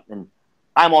talking about. And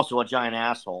I'm also a giant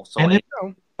asshole. So if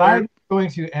I'm going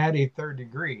to add a 3rd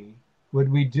degree,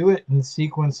 would we do it in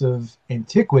sequence of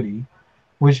antiquity,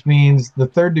 which means the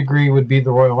 3rd degree would be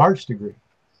the Royal Arch degree?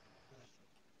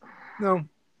 No.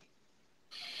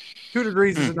 2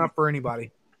 degrees is enough for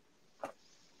anybody.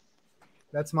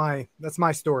 That's my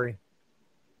story.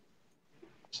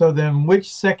 So then which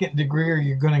 2nd degree are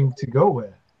you going to go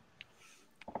with?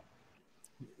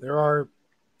 There are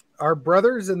are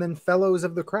brothers and then fellows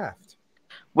of the craft.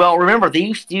 Well, remember, they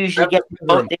used to usually That's get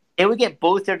both, they would get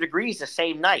both their degrees the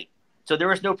same night. So there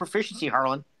was no proficiency,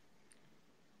 Harlan.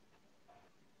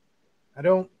 I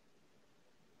don't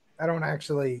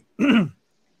actually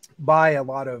buy a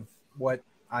lot of what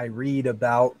I read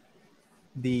about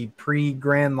the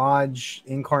pre-Grand Lodge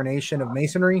incarnation of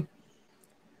Masonry.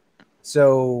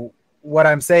 So what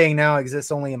I'm saying now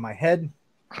exists only in my head.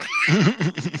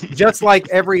 Just like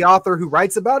every author who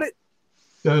writes about it.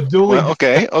 Duly. Well,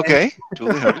 okay.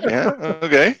 Duly noted. Yeah.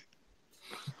 Okay.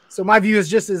 So my view is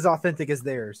just as authentic as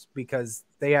theirs because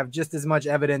they have just as much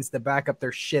evidence to back up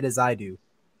their shit as I do.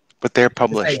 But they're Say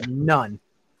published none.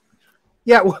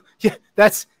 Yeah, well, yeah,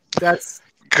 that's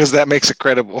because that makes it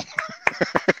credible.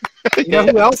 you know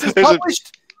who else is There's a-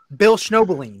 published? Bill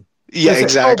Schnobeline. Yeah, He's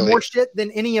exactly. told more shit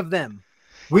than any of them.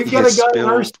 We've He got has a guy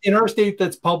spilled- in our state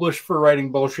that's published for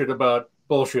writing bullshit about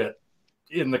bullshit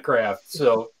in the craft.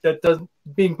 So that doesn't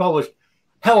being published.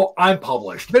 Hell, I'm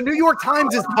published. The New York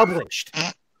Times is published.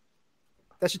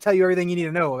 That should tell you everything you need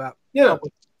to know about. Yeah,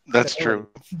 That's true.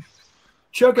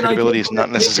 Chuck and I. Credibility is not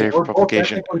necessary for we're both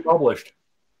publication. technically published.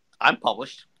 I'm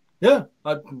published. Yeah,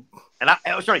 And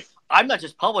I'm not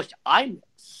just published, I'm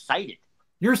cited.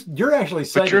 you're actually But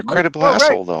cited. you're a credible Oh, right.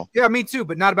 asshole, though. Yeah, me too,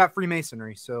 but not about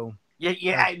Freemasonry. So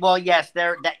Yeah. Well, yes,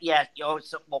 fuck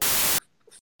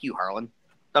you, Harlan.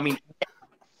 I mean,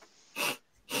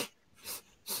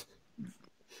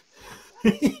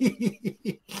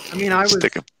 I mean, I was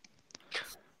Stick a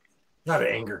Not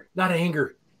anger. lot of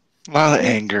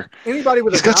anger. anybody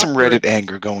with He's a got some doctorate- Reddit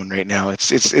anger going right now.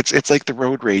 It's like the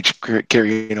road rage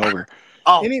carrying over.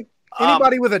 oh,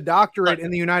 Anybody with a doctorate look,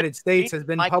 in the United States has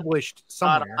been Mike, published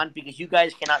not somewhere. on because you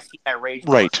guys cannot see my rage.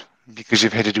 Right, because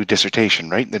you've had to do dissertation,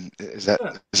 right? Then is that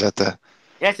the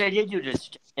Yes, I did do this.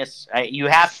 Yes, you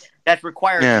have. That's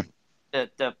required. yeah? The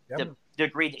Yep.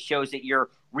 degree that shows that you're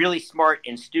really smart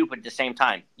and stupid at the same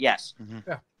time. Yes.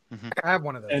 I have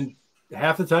one of those. And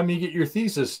half the time you get your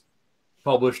thesis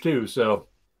published too. So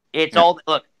It's Yeah. all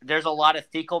look. There's a lot of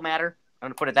fecal matter. I'm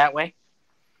gonna put it that way.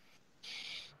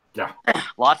 Yeah.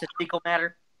 Lots of fecal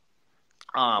matter.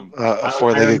 A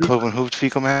four-legged cloven hoofed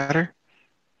fecal matter.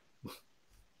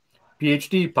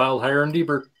 PhD piled higher and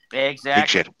deeper. Big Exactly.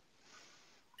 shit.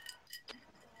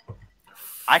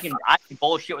 I can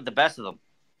bullshit with the best of them.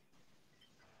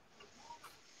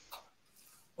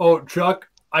 Oh, Chuck,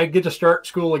 I get to start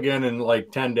school again in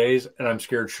like 10 days, and I'm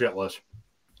scared shitless.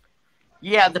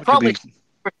 Yeah, the Could problem be- is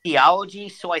for theology.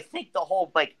 So I think the whole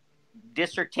like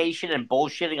dissertation and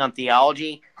bullshitting on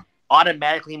theology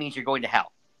automatically means you're going to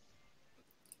hell.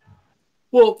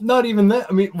 Well, not even that.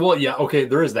 I mean, well, yeah, okay,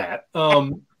 there is that.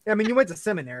 I mean, you went to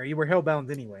seminary. You were hellbound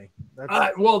anyway.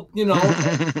 That's, Well, you know,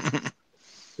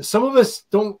 some of us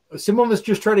don't. Some of us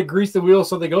just try to grease the wheel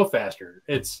so they go faster.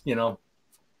 It's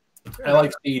I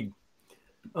like speed.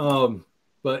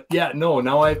 But yeah, no.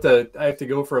 Now I have to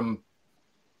go from,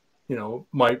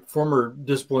 my former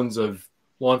disciplines of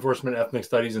law enforcement, ethnic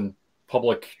studies, and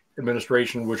public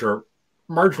administration, which are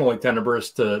marginally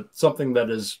tenebrous, to something that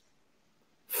is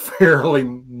fairly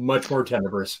much more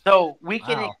tenebrous So we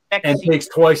can Wow. expect and to see takes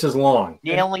twice as long.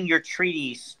 nailing your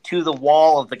treaties to the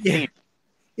wall of the Yeah.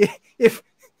 community.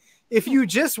 if you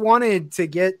just wanted to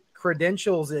get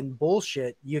credentials in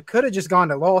bullshit, you could have just gone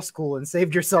to law school and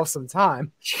saved yourself some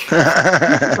time.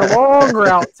 The long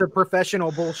route to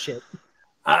professional bullshit.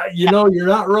 You're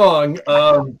not wrong.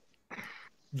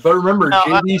 But remember, No,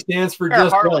 JD stands for Fair,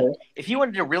 just Harlan. don't. If you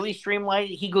wanted to really streamline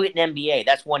it, he'd go get an MBA.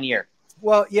 That's 1 year.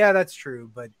 Well, yeah, that's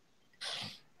true, but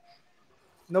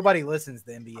nobody listens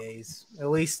to MBAs. At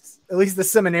least the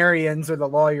seminarians or the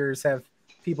lawyers have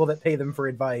people that pay them for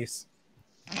advice.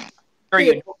 Sure,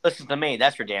 you don't listen to me.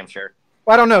 That's for damn sure.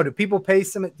 Well, I don't know. Do people pay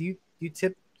some? Do you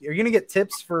tip? Are you gonna get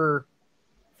tips for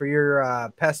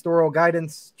your pastoral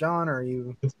guidance, John? Or are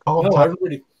you? It's called No, time.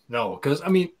 everybody. No, because I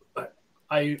mean,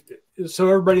 so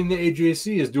everybody in the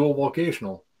AJC is dual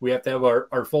vocational. We have to have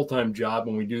our full-time job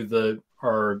when we do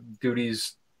our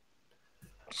duties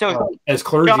So, as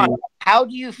clergy. John, how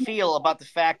do you feel about the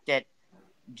fact that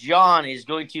John is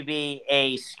going to be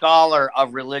a scholar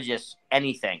of religious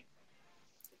anything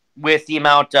with the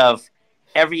amount of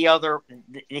every other,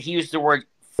 he used the word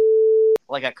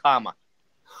like a comma.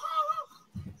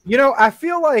 I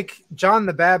feel like John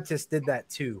the Baptist did that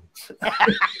too.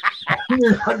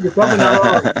 You're probably not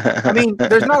wrong. I mean,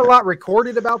 there's not a lot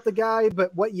recorded about the guy,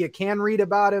 but what you can read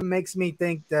about him makes me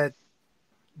think that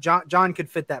John could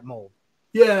fit that mold.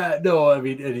 Yeah, no, I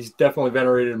mean, and he's definitely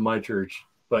venerated in my church.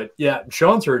 But yeah,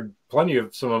 Sean's heard plenty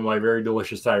of some of my very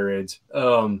delicious tirades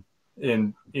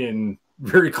in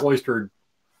very cloistered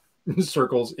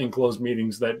circles in closed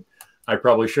meetings that I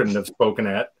probably shouldn't have spoken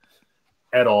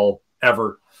at all,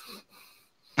 ever.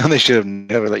 They should have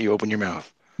never let you open your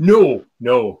mouth. No.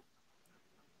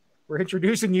 We're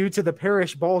introducing you to the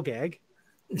parish ball gag.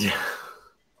 Yeah.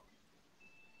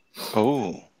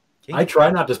 Oh. I try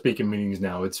not to speak in meetings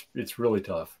now. It's really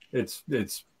tough. It's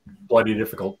bloody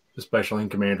difficult, especially in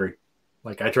commandery.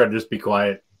 Like, I try to just be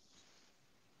quiet.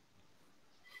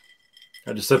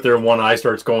 I just sit there and one eye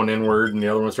starts going inward and the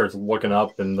other one starts looking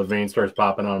up and the vein starts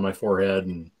popping on my forehead.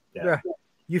 And Yeah.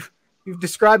 You've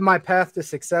described my path to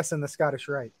success in the Scottish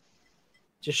Rite.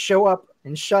 Just show up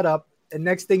and shut up, and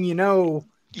next thing you know,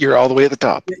 You're all the way at the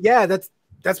top. yeah, that's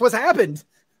what's happened.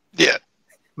 Yeah.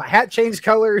 My hat changed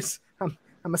colors.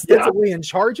 I'm ostensibly in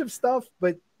charge of stuff,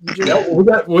 but you just,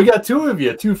 Yeah, we got two of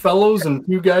you, two fellows and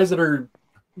two guys that are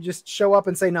you just show up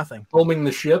and say nothing. helming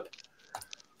the ship.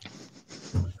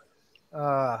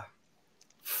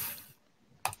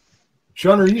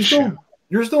 Sean, are you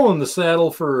you're still in the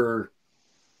saddle for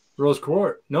Rose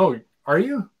Court? No, are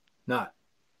you? Not.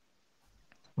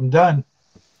 I'm done.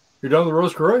 You're done with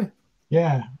Rose Croix?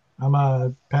 Yeah, I'm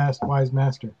a past wise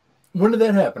master. When did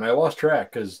that happen? I lost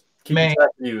track because keeping May. track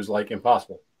of you is like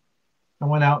impossible. I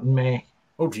went out in May.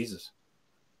 Oh, Jesus.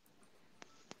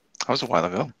 That was a while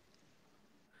ago.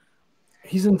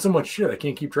 He's in so much shit, I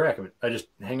can't keep track of it. I just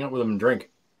hang out with him and drink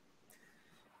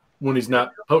when he's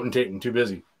not potentating, too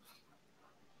busy.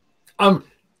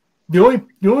 The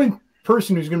only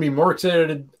person who's going to be more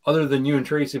excited, other than you and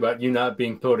Tracy, about you not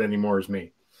being pot anymore is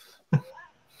me.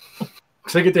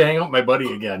 Because I get to hang out with my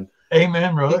buddy again.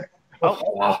 Amen, brother.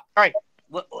 All right.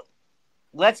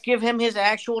 Let's give him his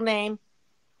actual name.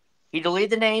 He deleted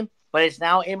the name, but it's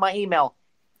now in my email.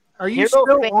 Are you Hero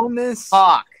still Fan on this?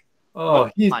 Talk. Oh,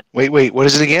 he's Wait. What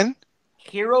is it again?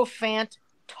 Hierophant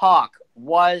Talk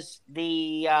was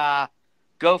the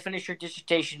go finish your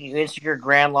dissertation, you insecure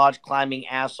Grand Lodge climbing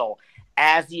asshole,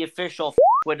 as the official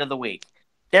win of the week.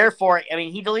 Therefore, I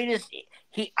mean, he deleted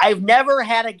his. I've never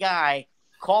had a guy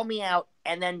call me out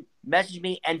and then message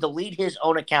me and delete his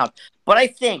own account. But I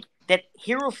think that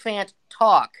Hierophant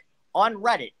Talk on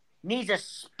Reddit needs a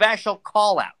special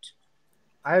call out.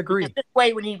 I agree. Because this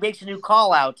way, when he makes a new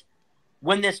call out,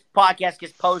 when this podcast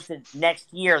gets posted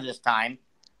next year, this time,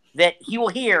 that he will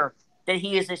hear that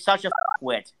he is such a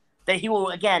wit that he will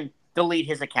again delete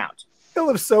his account. He'll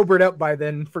have sobered up by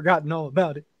then, and forgotten all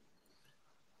about it.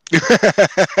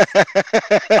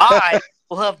 I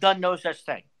will have done no such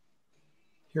thing.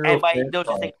 And by Hierophant. no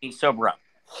such thing, he's sober up.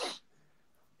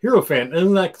 Hierophant.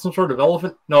 Isn't that some sort of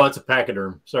elephant? No, that's a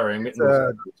pachyderm. Sorry, I'm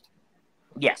getting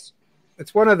Yes.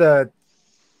 It's one of the.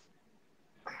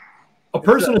 a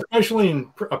person, especially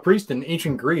a priest in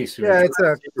ancient Greece. Who Yeah, it's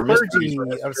a secret mysteries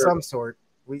clergy are of some sort.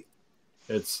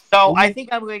 It's So I think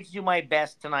I'm going to do my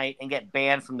best tonight and get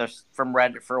banned from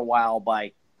Reddit for a while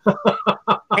by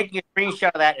taking a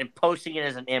screenshot of that and posting it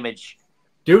as an image.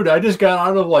 dude. I just got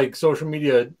out of like social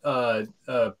media.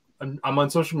 I'm on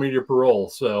social media parole,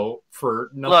 so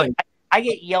for nothing. Look, I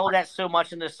get yelled at so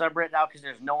much in the subreddit now because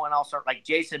there's no one else, like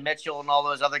Jason Mitchell and all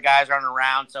those other guys aren't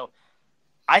around. So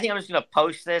I think I'm just going to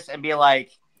post this and be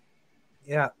like,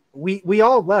 Yeah, we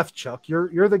all left, Chuck.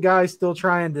 You're the guy still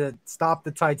trying to stop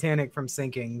the Titanic from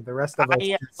sinking. The rest of us,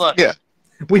 look, Yeah.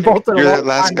 we both did a You're long that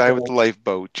last time guy ago. with the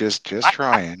lifeboat, just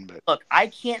trying. But look, I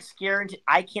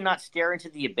cannot stare into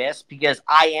the abyss because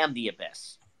I am the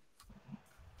abyss.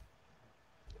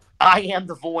 I am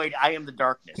the void. I am the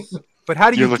darkness. But how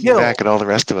do you're you looking kill back at all the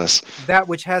rest of us. that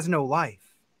which has no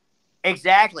life?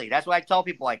 Exactly. That's what I tell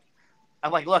people. Like,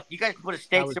 I'm like, look, you guys can put a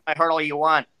stake through my heart all you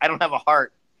want. I don't have a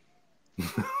heart.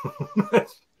 Oh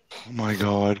my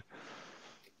God.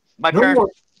 My No parents more-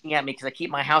 are looking at me because I keep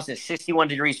my house at 61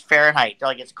 degrees Fahrenheit. They're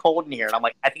like, it's cold in here. And I'm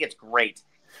like, I think it's great.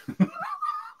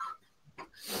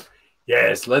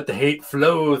 Yes, let the hate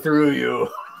flow through you.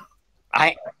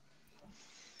 I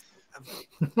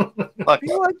I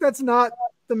feel like that's not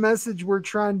the message we're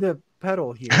trying to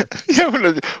peddle here.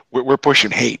 Yeah, we're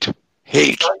pushing hate.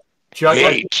 Hate. Chuck,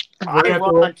 Hate. we're gonna have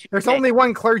to- run There's only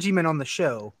one clergyman on the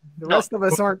show. The No. rest of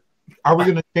us aren't. Are we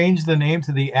going to change the name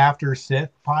to the After Sith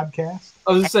podcast?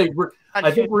 I was gonna say,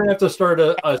 I think we're gonna have to start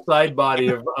a side body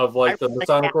of like the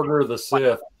Masonic Order of the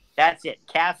Sith. That's it.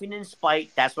 Caffeine and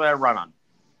spite. That's what I run on.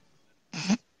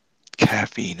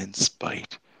 Caffeine and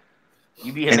spite.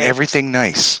 You'd be And amazed. everything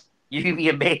nice. You'd be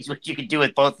amazed what you could do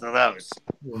with both of those.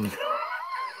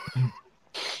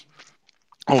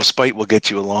 Oh, spite will get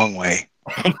you a long way.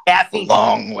 And A caffeine.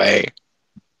 long way.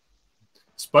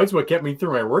 Spite's what kept me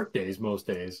through my work days most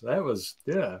days. That was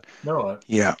no,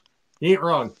 Yeah. he ain't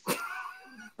wrong.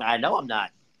 I know I'm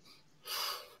not.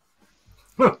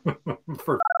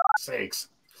 For sakes.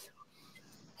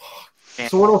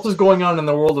 So what else is going on in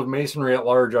the world of masonry at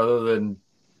large other than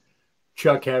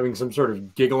Chuck having some sort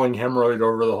of giggling hemorrhoid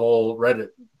over the whole Reddit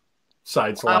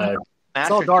side slide?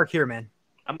 It's all dark here, man.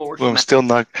 I'm a Who I'm still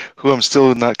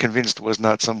not convinced was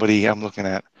not somebody I'm looking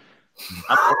at.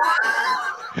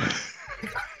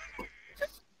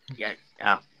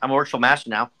 I'm a worshipful master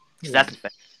now. That's the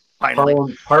thing.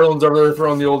 Finally. Harlan's over there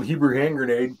throwing the old Hebrew hand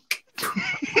grenade.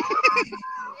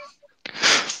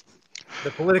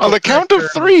 On the count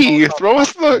of 3, throw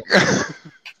us the...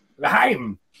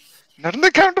 Heim. Not on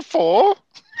the count of 4.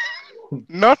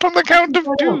 Not on the count of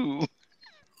 2.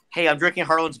 Hey, I'm drinking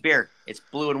Harlan's beer. It's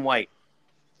blue and white.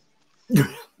 You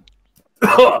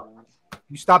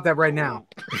stop that right now.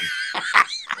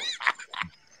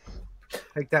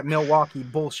 Take that Milwaukee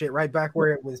bullshit right back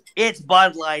where it was. It's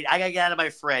Bud Light. I gotta get out of my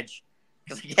fridge.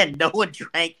 Because again, no one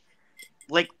drank.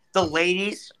 Like the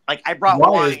ladies, like I brought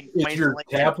wine. Is your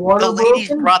tap water the ladies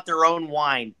broken? brought their own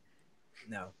wine.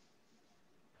 No.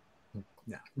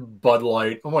 Bud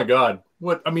Light. Oh my God.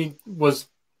 What? I mean, was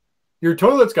your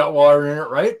toilet's got water in it,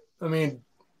 right? I mean,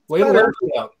 lay the water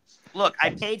out. Look,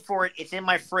 I paid for it. It's in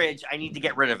my fridge. I need to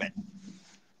get rid of it.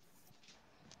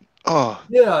 Oh.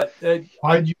 Yeah.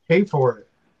 Why did you pay for it?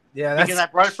 Yeah, that's... Because I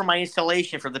brought it for my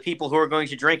installation for the people who are going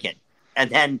to drink it. And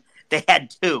then they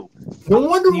had 2. No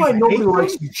wonder why nobody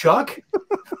likes you, Chuck.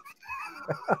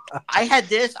 I had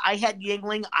this. I had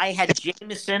Yingling. I had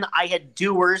Jameson. I had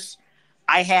Dewars.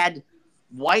 I had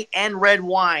white and red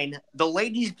wine. The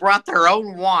ladies brought their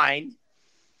own wine.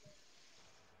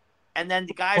 And then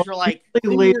the guys were like,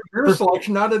 your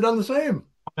selection not have done the same.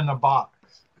 In a box.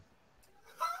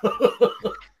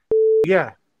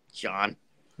 Yeah. John.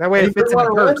 That way it fits in the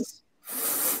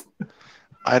purse.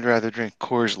 I'd rather drink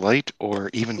Coors Light or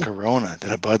even Corona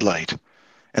than a Bud Light.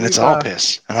 And it's all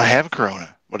piss. And I have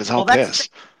Corona, but it's all piss.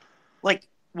 Like,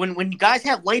 when you guys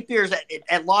have light beers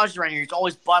at lodges around here, it's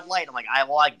always Bud Light. I'm like,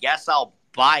 I guess I'll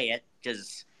buy it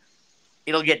because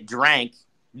it'll get drank.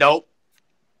 Nope.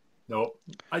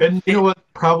 And you know what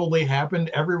probably happened?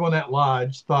 Everyone at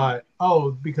Lodge thought,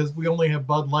 oh, because we only have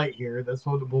Bud Light here, that's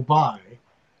what we'll buy.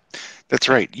 That's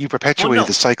right. You perpetuated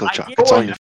the cycle, Chuck. It's It's all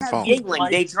your fault.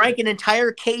 Yingling. They drank an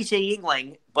entire case of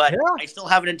Yingling, but I still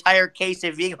have an entire case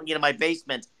of Yingling in my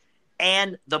basement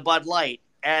and the Bud Light.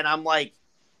 And I'm like,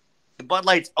 the Bud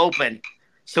Light's open,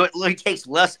 so it really takes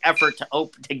less effort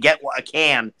to get a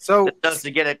can than it does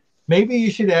to get it. Maybe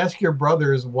you should ask your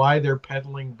brothers why they're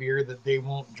peddling beer that they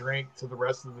won't drink to the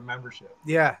rest of the membership.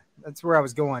 Yeah, that's where I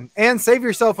was going. And save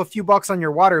yourself a few bucks on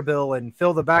your water bill and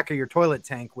fill the back of your toilet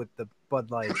tank with the Bud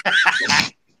Light.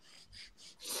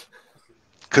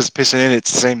 Because pissing in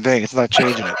it's the same thing. It's not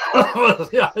changing it.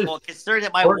 Well, considering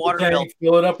that my water bill,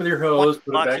 fill it up with your hose,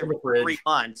 put it back in the fridge. 3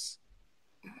 months.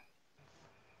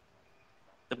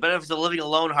 The benefits of living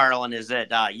alone, Harlan, is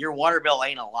that your water bill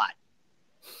ain't a lot.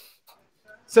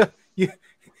 So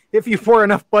if you pour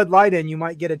enough Bud Light in, you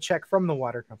might get a check from the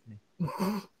water company.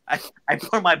 I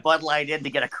pour my Bud Light in to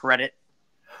get a credit.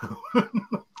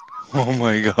 Oh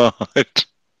my God.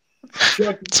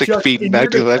 Chuck, It's like feeding back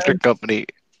to the electric company.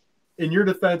 In your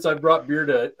defense, I brought beer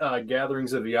to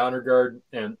gatherings of the Honor Guard,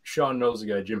 and Sean knows the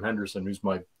guy, Jim Henderson, who's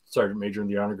my sergeant major in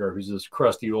the Honor Guard, who's this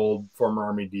crusty old former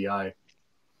Army DI.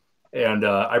 And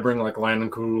I bring like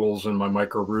Landenkugels and my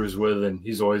microbrews with, and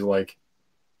he's always like,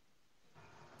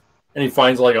 and he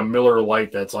finds like a Miller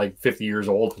Lite that's like 50 years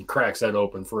old and cracks that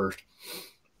open first.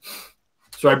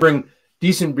 So I bring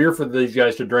decent beer for these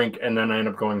guys to drink, and then I end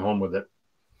up going home with it.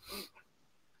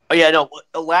 Oh yeah, no.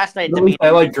 Last night, I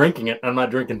like drinking it. I'm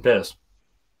not drinking piss.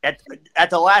 At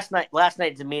the last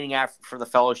night's meeting after for the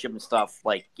fellowship and stuff.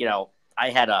 Like, you know,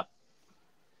 I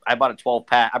bought a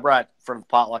 12-pack. I brought for the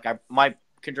potluck. My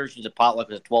conversion to potluck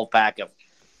was a 12-pack of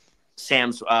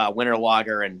Sam's Winter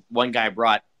Lager, and one guy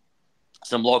brought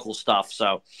some local stuff.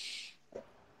 So,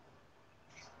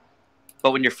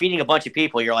 but when you're feeding a bunch of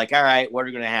people, you're like, all right, what are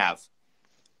we going to have?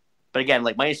 But again,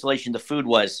 like my installation, the food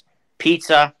was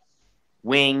pizza,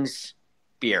 wings,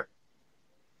 beer.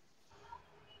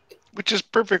 Which is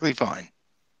perfectly fine.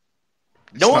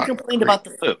 No one complained about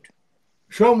the food.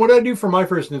 Sean, what did I do for my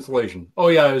first installation? Oh,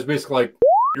 yeah, it was basically like,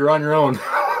 you're on your own.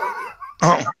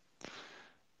 Oh.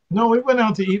 No, we went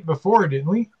out to eat before, didn't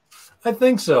we? I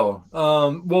think so.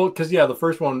 Well, because, the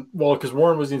first one, because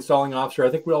Warren was the installing officer, I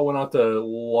think we all went out to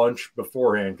lunch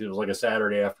beforehand because it was like a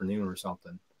Saturday afternoon or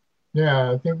something.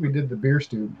 Yeah, I think we did the beer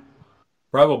stew.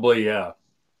 Probably, yeah.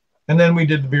 And then we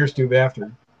did the beer stew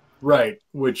after. Right,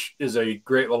 which is a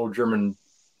great little German,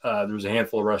 there's a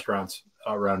handful of restaurants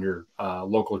around here,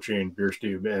 local chain beer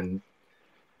stew. And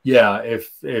yeah,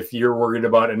 if you're worried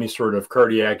about any sort of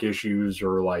cardiac issues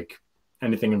or like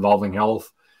anything involving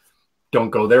health, don't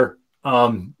go there.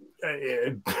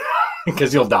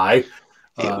 Because you'll die.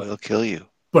 It will kill you.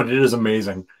 But it is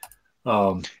amazing.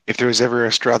 If there was ever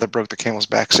a straw that broke the camel's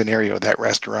back scenario, that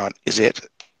restaurant is it.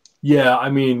 Yeah, I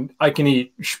mean, I can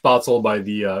eat spatzel by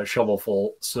the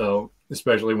shovelful, so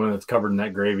especially when it's covered in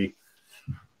that gravy.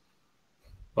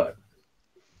 But,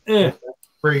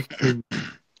 Great.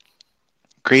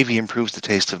 Gravy improves the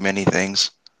taste of many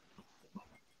things.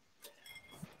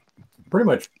 pretty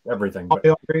much everything. But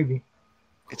Oil gravy.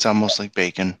 It's almost like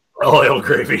bacon. all hail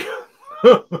gravy.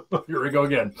 Here we go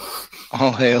again.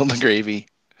 All hail the gravy.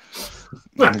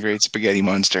 And the great spaghetti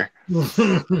monster.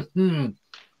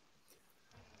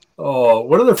 Oh,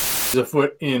 what other is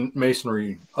afoot in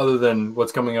masonry other than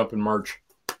what's coming up in March?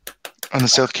 On the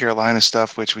South Carolina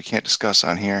stuff, which we can't discuss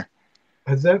on here.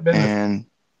 Has that been And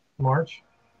March?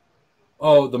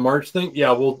 Oh, the March thing?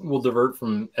 Yeah, we'll divert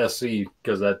from SC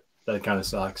because that kind of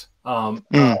sucks.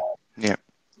 yeah.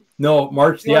 No,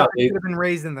 March. Yeah, It should have been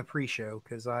raised in the pre-show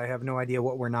because I have no idea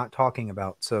what we're not talking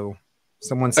about. So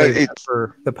someone say that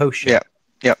for the post-show.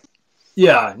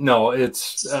 yeah. No,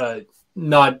 it's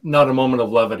not a moment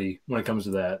of levity when it comes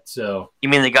to that. So You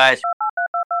mean the guys?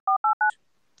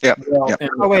 well, Yeah. and-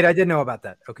 Oh wait, I did know about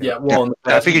that. Okay. yeah. Well, in the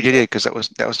I past- figured you did because that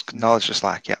was knowledge to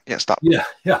slack. Yeah, stop. Yeah,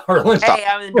 Harlan. Hey,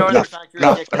 I'm in the Northern Side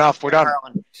jurisdiction. Enough, we're done.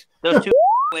 Maryland. Those two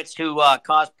wits who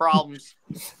cause problems.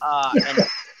 And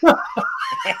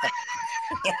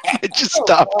Just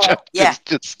stop. Chuck. Yeah.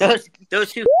 Just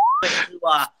those two wits who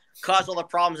caused all the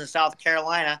problems in South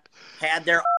Carolina had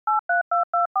their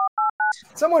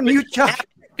Someone mute Chuck.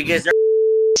 because they're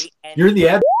and You're the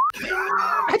ad.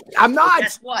 I'm not.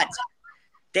 guess what?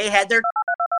 They had their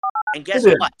and guess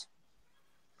They did. what?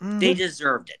 They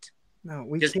deserved it. No,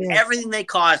 we Just can't. everything they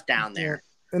caused down there.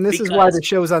 And this is why because- the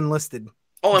show's unlisted.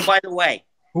 Oh, and by the way,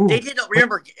 Ooh, they did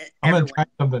remember I'm gonna everyone, try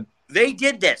something. they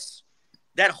did this.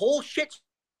 That whole shit.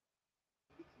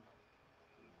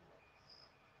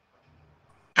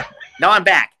 Now I'm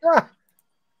back. Ah.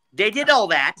 They did all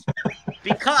that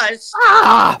because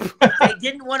Stop! they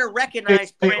didn't want to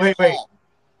recognize Wait. Prince Paul.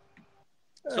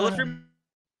 So let's remember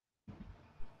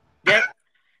that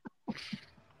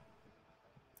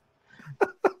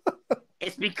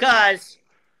it's because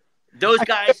those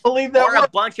guys believe that are a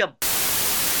word. bunch of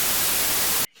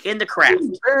in the craft.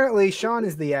 Apparently, Sean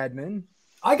is the admin.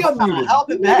 I got muted. How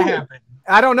did that happen?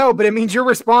 I don't know, but it means you're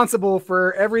responsible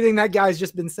for everything that guy's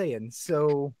just been saying.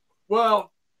 So,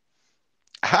 Well,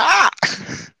 ha!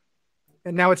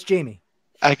 and now it's Jamie.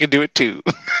 I can do it too.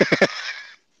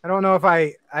 I don't know if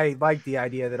I like the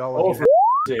idea that all of oh, you. for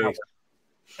sakes.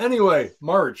 Anyway,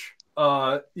 March.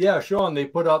 Yeah, Sean, they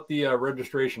put out the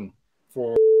registration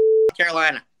for.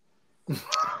 Carolina.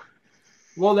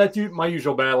 Well, that's my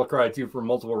usual battle cry too, for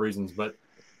multiple reasons. But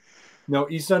no,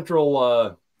 East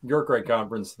Central York Rite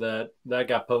Conference that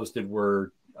got posted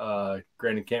where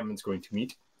Grand Encampment's going to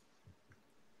meet.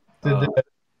 Did the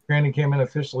Grand Encampment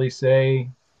officially say,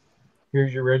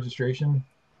 "Here's your registration"?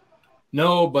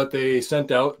 No, but they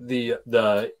sent out the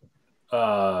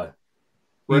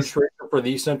registration for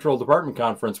the East Central Department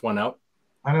Conference went out.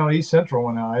 I know East Central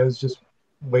went out. I was just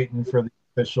waiting for the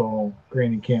official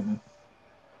Grand Encampment.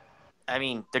 I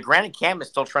mean, the Grand Encampment is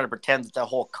still trying to pretend that the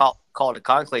whole call to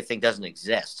conclave thing doesn't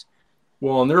exist.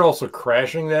 Well, and they're also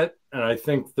crashing that, and I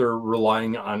think they're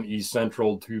relying on East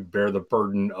Central to bear the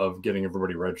burden of getting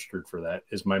everybody registered for that,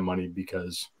 is my money,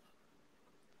 because,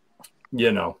 they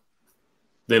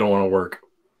don't want to work.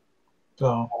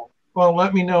 So, well,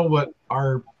 let me know what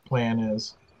our plan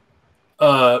is.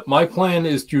 My plan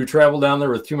is to travel down there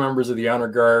with two members of the Honor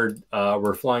Guard.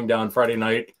 We're flying down Friday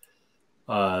night,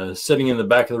 sitting in the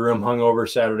back of the room hungover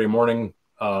Saturday morning,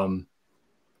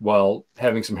 while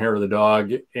having some hair of the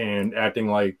dog and acting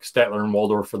like Statler and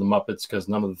Waldorf for the Muppets, because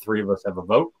none of the three of us have a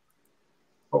vote.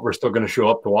 But we're still going to show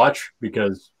up to watch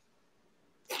because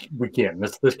we can't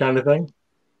miss this kind of thing.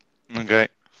 Okay.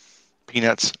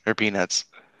 Peanuts are peanuts.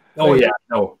 Oh, yeah.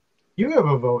 No, You have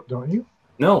a vote, don't you?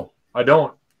 no, I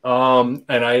don't. And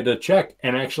I had to check,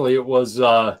 and actually it was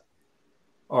our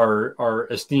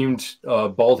esteemed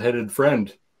bald-headed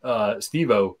friend,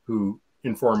 Steve-O, who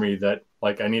informed me that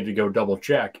I need to go double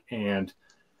check. And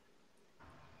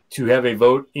to have a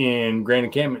vote in Grand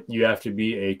Encampment, you have to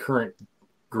be a current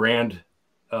Grand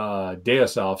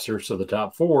Deus officer, so the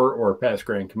top four, or a past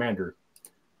Grand Commander.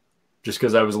 Just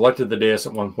because I was elected the Deus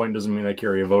at one point doesn't mean I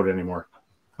carry a vote anymore.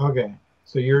 Okay.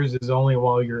 So yours is only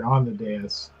while you're on the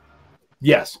dais,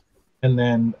 Yes, and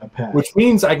then a pass. which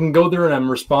means I can go there and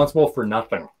I'm responsible for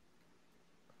nothing.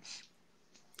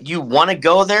 You want to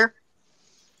go there?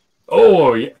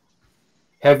 Oh, yeah.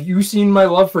 Have you seen my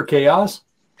love for chaos?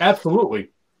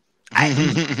 Absolutely.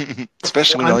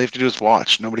 Especially when all you have to do is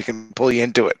watch. Nobody can pull you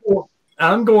into it.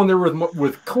 I'm going there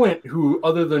with Clint, who,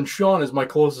 other than Sean, is my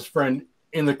closest friend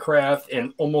in the craft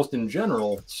and almost in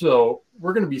general. So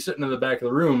we're going to be sitting in the back of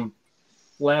the room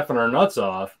laughing our nuts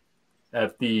off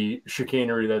at the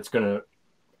chicanery that's going to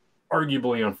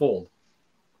arguably unfold.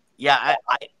 Yeah,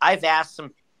 I've asked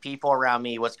some people around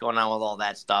me what's going on with all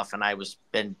that stuff, and I was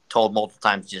been told multiple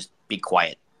times just be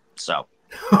quiet. So,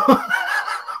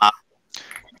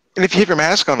 And if you have your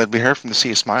mask on, it'd be hard for them to see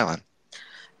you smiling.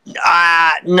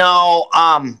 no,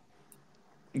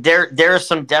 there's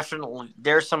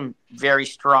some very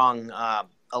strong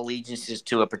allegiances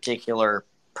to a particular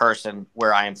person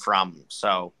where I am from.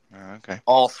 So, Okay.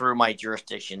 all through my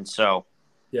jurisdiction. So,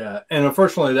 Yeah, and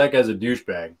unfortunately, that guy's a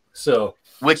douchebag. So,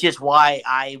 which is why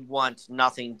I want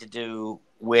nothing to do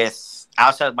with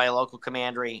outside of my local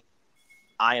commandery.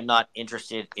 I am not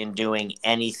interested in doing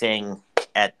anything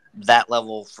at that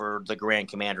level for the Grand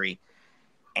Commandery.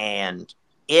 And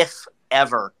if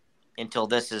ever, until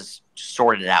this is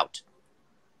sorted out.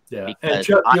 yeah. Because And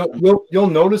Chuck, you'll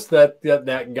notice that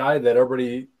guy that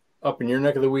everybody up in your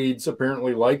neck of the weeds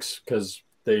apparently likes because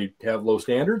they have low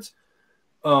standards.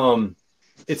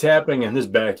 It's happening in his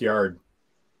backyard.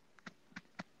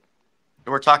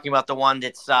 We're talking about the one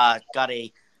that's got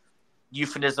a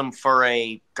euphemism for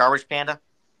a garbage panda.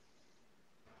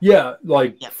 Yeah,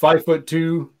 like Yeah.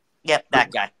 5'2". Yep,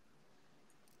 that guy.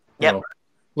 you Yep. know,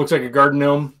 looks like a garden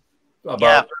gnome.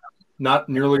 About not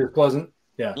nearly as pleasant.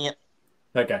 Yeah. Yep.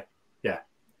 That guy. Yeah.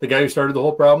 The guy who started the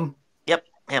whole problem. Yep,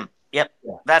 him. Yep,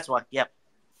 Yeah. that's one. Yep.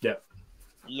 Yep.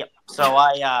 Yep. So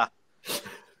I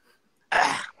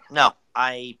no,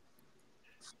 I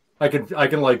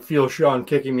can like feel Sean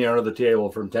kicking me under the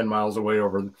table from 10 miles away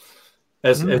over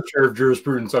as chair of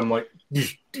jurisprudence. I'm like, You're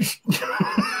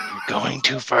going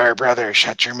too far, brother.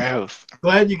 Shut your mouth.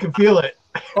 Glad you can feel it.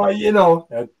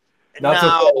 Not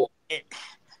so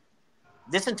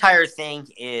this entire thing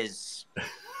is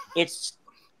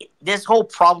this whole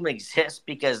problem exists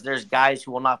because there's guys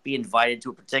who will not be invited to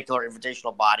a particular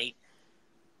invitational body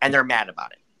and they're mad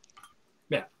about it.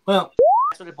 yeah. Well,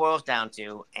 That's what it boils down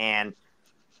to. And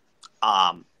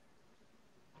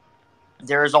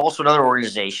there is also another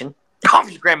organization,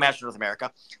 Conference of Grandmasters North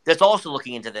America, that's also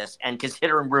looking into this and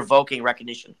considering revoking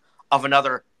recognition of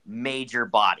another major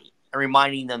body and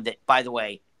reminding them that, by the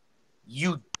way,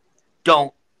 you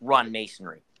don't run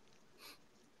masonry.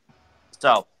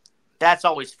 So that's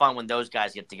always fun when those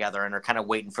guys get together and are kind of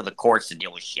waiting for the courts to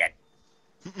deal with shit.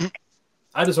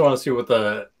 I just want to see what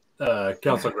the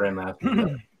Council of Grandmasters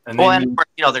does. And Well, then and of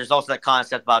course, there's also that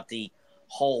concept about the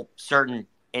whole certain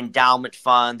endowment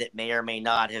fund that may or may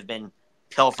not have been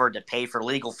pilfered to pay for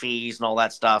legal fees and all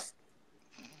that stuff.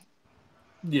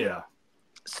 yeah.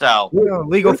 So,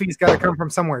 Legal fees got to come from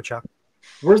somewhere, Chuck.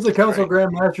 Where's the Council of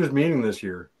Grandmasters meeting this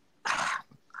year?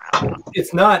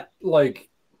 It's not like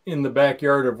in the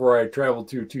backyard of where I traveled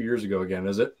to 2 years ago again,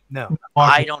 is it? No.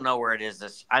 I don't know where it is.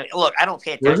 Look, I don't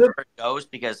pay Where is attention it? where it goes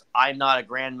because I'm not a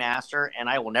grandmaster and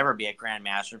I will never be a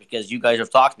grandmaster because you guys have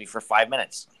talked to me for 5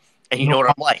 minutes and you know what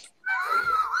I'm like.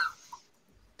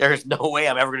 There's no way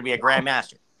I'm ever going to be a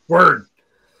grandmaster. Word.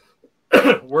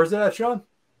 Where's that at, Sean?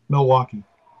 Milwaukee.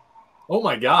 Oh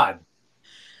my God.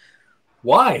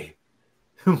 Why?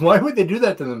 Why would they do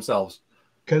that to themselves?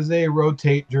 Because they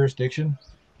rotate jurisdiction.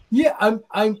 Yeah,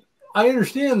 I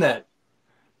understand that.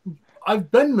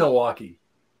 I've been Milwaukee.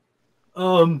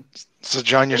 So,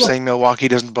 John, you're saying Milwaukee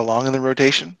doesn't belong in the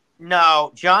rotation?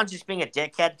 No, John's just being a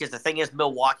dickhead because the thing is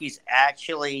Milwaukee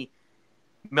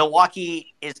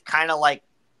is kind of like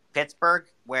Pittsburgh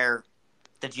where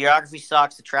the geography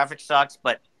sucks, the traffic sucks,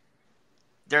 but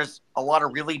there's a lot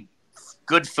of really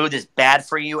good food that's bad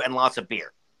for you and lots of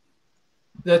beer.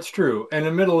 That's true. And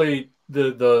admittedly,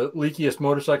 the leakiest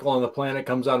motorcycle on the planet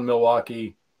comes out of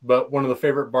Milwaukee, but one of the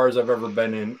favorite bars I've ever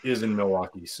been in is in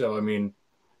Milwaukee. So, I mean,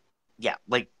 Yeah,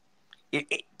 like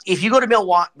if you go to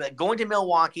Milwaukee, going to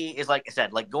Milwaukee is like I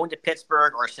said, like going to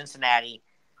Pittsburgh or Cincinnati.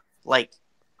 Like,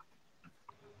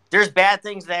 there's bad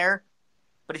things there,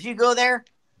 but if you go there,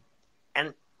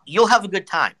 and you'll have a good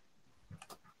time,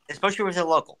 especially if you're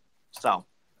local. So,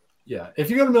 yeah, if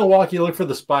you go to Milwaukee, look for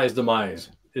the Spy's Demise.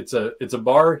 It's a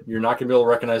bar. You're not going to be able to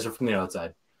recognize it from the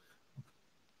outside.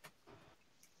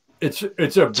 It's a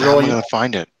So how am I brilliant. going to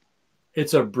find it?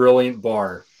 It's a brilliant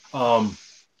bar. I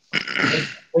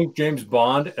think James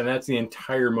Bond, and that's the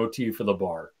entire motif of the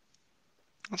bar.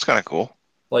 That's kind of cool.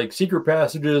 Like secret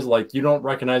passages, like you don't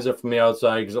recognize it from the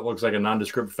outside because it looks like a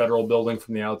nondescript federal building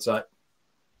from the outside.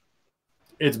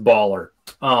 It's baller.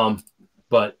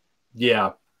 But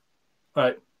yeah.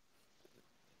 All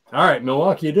right,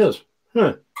 Milwaukee it is.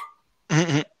 Huh.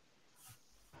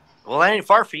 Well, that ain't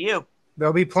far for you.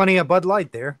 There'll be plenty of Bud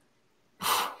Light there.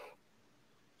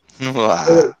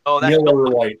 Wow. Oh, that's Miller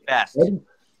the Lite. best.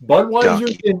 Budweiser.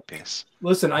 Donkey piss.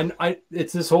 Listen, I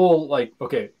it's this whole like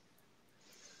okay.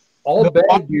 All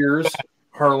bad beers,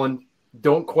 Harlan,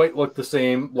 don't quite look the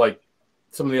same. Like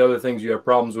some of the other things you have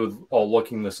problems with all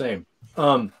looking the same.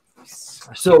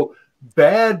 So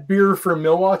bad beer from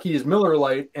Milwaukee is Miller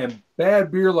Lite, and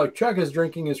bad beer like Chuck is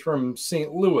drinking is from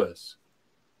St. Louis.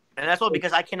 And that's all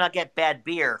because I cannot get bad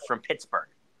beer from Pittsburgh.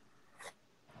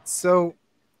 So,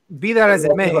 be that as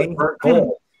it may,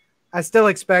 I still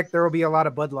expect there will be a lot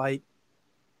of Bud Light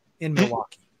in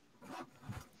Milwaukee.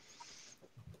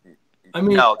 I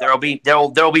mean, No, there'll be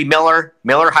Miller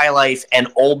High Life, and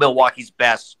Old Milwaukee's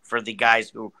Best for the guys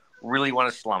who really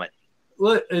want to slum it.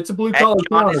 it's a blue collar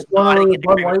John town. is If you want nodding in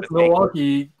Bud agreement Light with from me.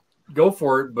 Milwaukee, go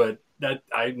for it. But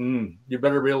you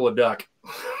better be able to duck.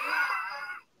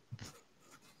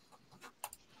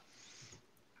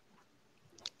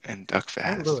 And duck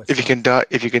fast. Louis, If you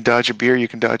can dodge a beer, you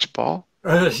can dodge a ball.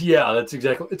 Yeah, that's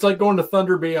exactly. It's like going to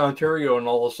Thunder Bay, Ontario, and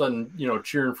all of a sudden,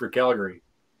 cheering for Calgary.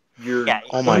 You're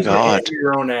Oh my you're gonna God. hit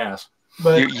your own ass.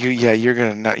 But You're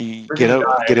gonna not We're get gonna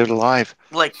out alive.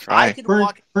 Like Right. I could Burn-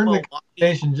 walk burn in the Milwaukee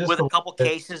station just with a a couple little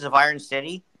bit. cases of Iron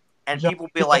City, and John, people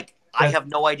be like, "I have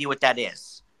no idea what that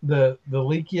is." the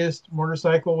leakiest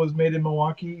motorcycle was made in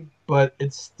Milwaukee, but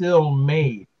it's still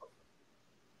made.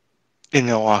 In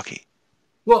Milwaukee.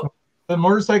 Well, The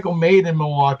motorcycle made in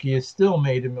Milwaukee is still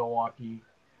made in Milwaukee.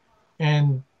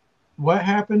 And what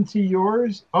happened to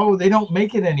yours? Oh, they don't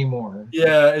make it anymore.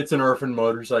 yeah, it's an orphan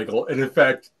motorcycle, and in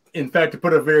fact, to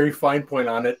put a very fine point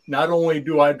on it, not only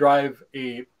do I drive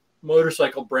a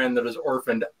motorcycle brand that is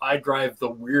orphaned, I drive the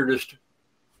weirdest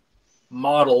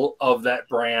model of that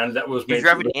brand that was You made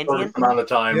drive for an the shortest Indian? amount of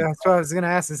time. Yeah, that's what I was going to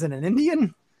ask. Is it an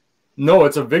Indian? No,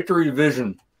 it's a Victory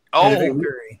Vision. Oh,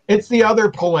 Victory. It's the other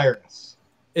Polaris.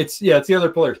 It's the other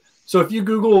Polaris. So if you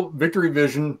Google Victory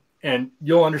Vision, and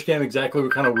you'll understand exactly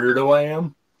what kind of weirdo I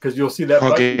am, because you'll see that.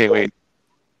 Okay, button. wait.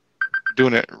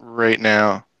 Doing it right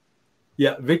now.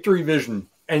 Yeah, Victory Vision,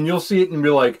 and you'll see it and be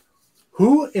like,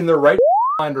 "Who in their right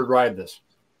mind would ride this?"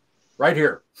 Right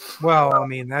here, Well, I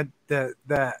mean that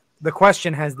the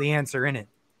question has the answer in it.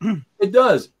 it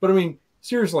does. But I mean,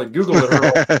 seriously, Google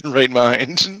it. Right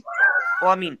mind. well,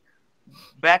 I mean,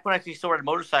 back when I actually started a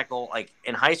motorcycle, like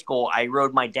in high school, I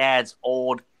rode my dad's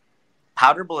old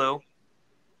powder blue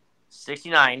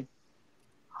 '69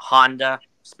 Honda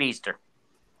Speedster.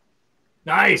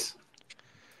 Nice.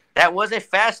 That was a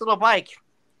fast little bike.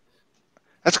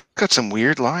 That's got some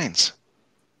weird lines.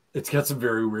 It's got some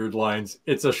very weird lines.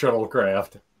 It's a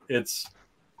shuttlecraft. It's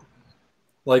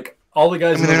like all the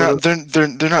guys. I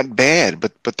mean, they're not bad,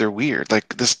 but they're weird.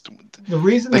 Like this The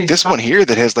reason they this stopped- one here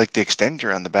that has like the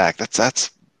extender on the back.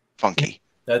 That's funky.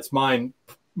 That's mine.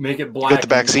 Make it You black. got the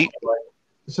back seat?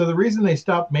 So the reason they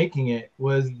stopped making it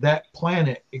was that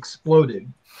planet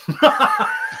exploded.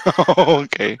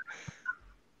 Okay.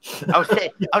 I was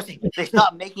saying they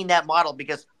stopped making that model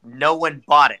because no one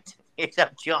bought it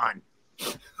except John.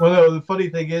 Well, no, the funny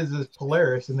thing is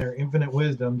Polaris, in their infinite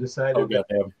wisdom, decided, Oh,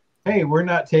 goddamn. hey, we're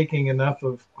not taking enough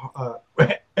of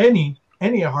any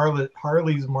of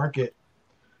Harley's market,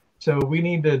 so we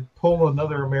need to pull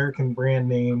another American brand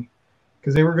name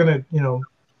because they were gonna,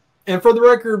 And for the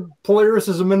record, Polaris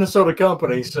is a Minnesota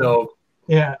company, so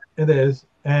yeah, it is,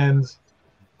 and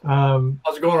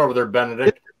how's it going over there,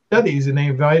 Benedict? studies, and they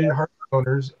invited Harley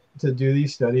owners to do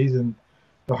these studies, and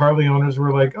the Harley owners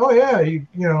were like, oh yeah, you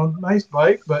nice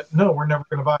bike, but no, we're never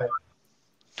gonna buy it.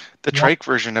 The trike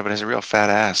version of it has a real fat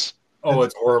ass. Oh,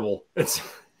 it's horrible. It's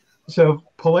So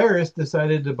Polaris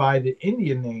decided to buy the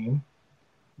Indian name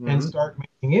and Mhm. start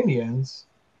making Indians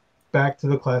back to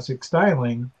the classic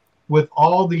styling with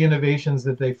all the innovations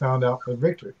that they found out for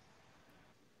Victory.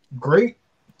 Great,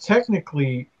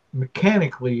 technically,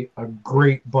 mechanically, a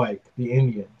great bike, the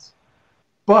Indians.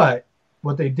 But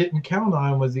what they didn't count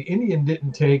on was the Indian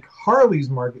didn't take Harley's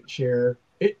market share.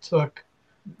 It took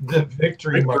the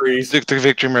Victory market. victories. The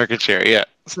victory market share, yeah.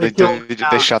 So They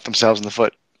they shot themselves in the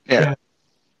foot. Yeah.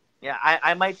 Yeah,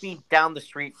 I might be down the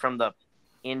street from the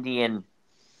Indian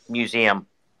Museum.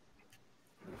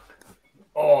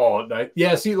 Oh,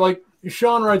 yeah. See, like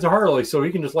Sean rides a Harley, so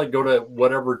he can just like go to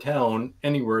whatever town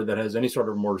anywhere that has any sort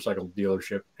of motorcycle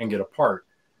dealership and get a part.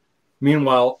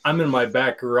 Meanwhile, I'm in my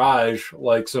back garage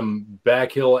like some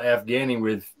backhill Afghani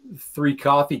with 3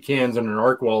 coffee cans and an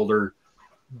arc welder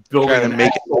building Trying to an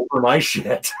make axle for my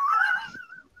shit.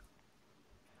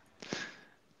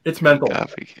 It's mental.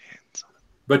 Coffee cans.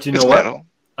 But you know It's what? metal.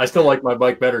 I still like my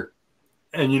bike better.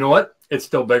 And you know what? It's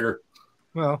still bigger.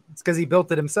 Well, it's because he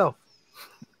built it himself.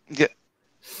 Yeah.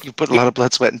 You put a lot of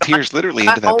blood, sweat, and tears literally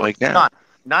into that bike now.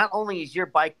 Not only is your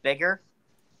bike bigger,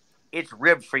 it's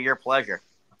ribbed for your pleasure.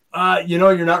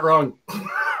 You're not wrong.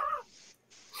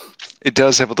 It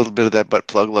does have a little bit of that butt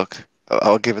plug look.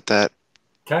 I'll give it that.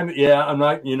 Kind of, yeah. I'm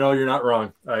not. You're not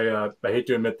wrong. I hate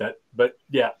to admit that, but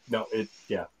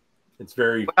it's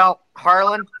very. Well,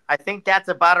 Harlan, I think that's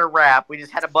about a wrap. We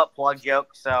just had a butt plug joke,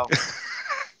 so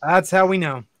that's how we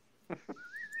know.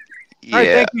 Yeah. All right,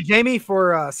 thank you, Jamie,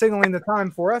 for signaling the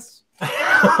time for us.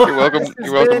 You're welcome.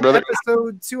 You're welcome, brother.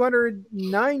 Episode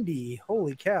 290.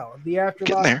 Holy cow! The After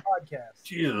Getting Live there. podcast.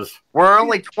 Jesus. We're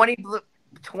only 20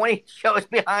 shows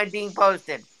behind being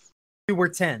posted. We were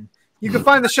 10. You can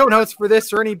find the show notes for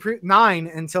this or any 9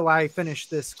 until I finish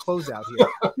this closeout here.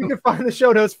 You can find the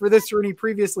show notes for this or any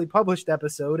previously published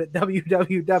episode at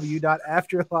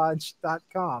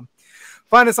www.afterlodge.com.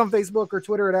 Find us on Facebook or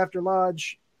Twitter at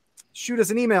Afterlodge. Shoot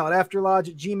us an email at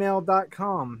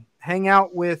afterlodge@gmail.com. Hang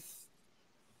out with.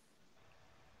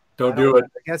 Don't do it.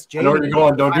 I guess I know where you're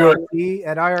going. Don't do it.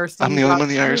 At IRC. I'm the only one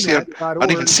in the IRC. I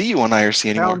don't even see you on IRC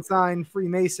anymore. Sign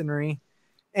Freemasonry.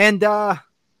 And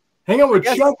hang out with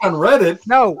Chuck on Reddit.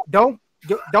 No, don't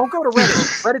go to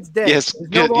Reddit. Reddit's dead. Yes,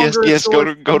 no yes. Go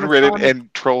to Reddit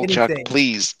and troll anything. Chuck,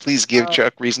 please. Please give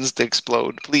Chuck reasons to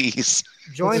explode, please.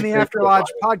 Join the After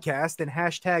Lodge podcast and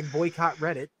hashtag boycott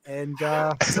Reddit. And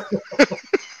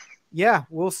yeah,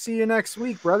 we'll see you next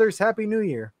week, brothers. Happy New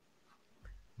Year.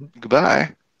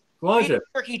 Goodbye.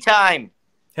 Turkey time.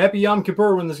 Happy Yom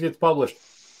Kippur when this gets published.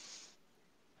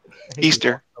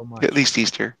 Easter. At least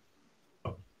Easter.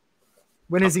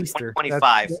 When is Easter?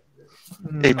 25.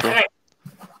 April.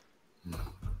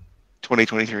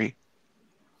 2023.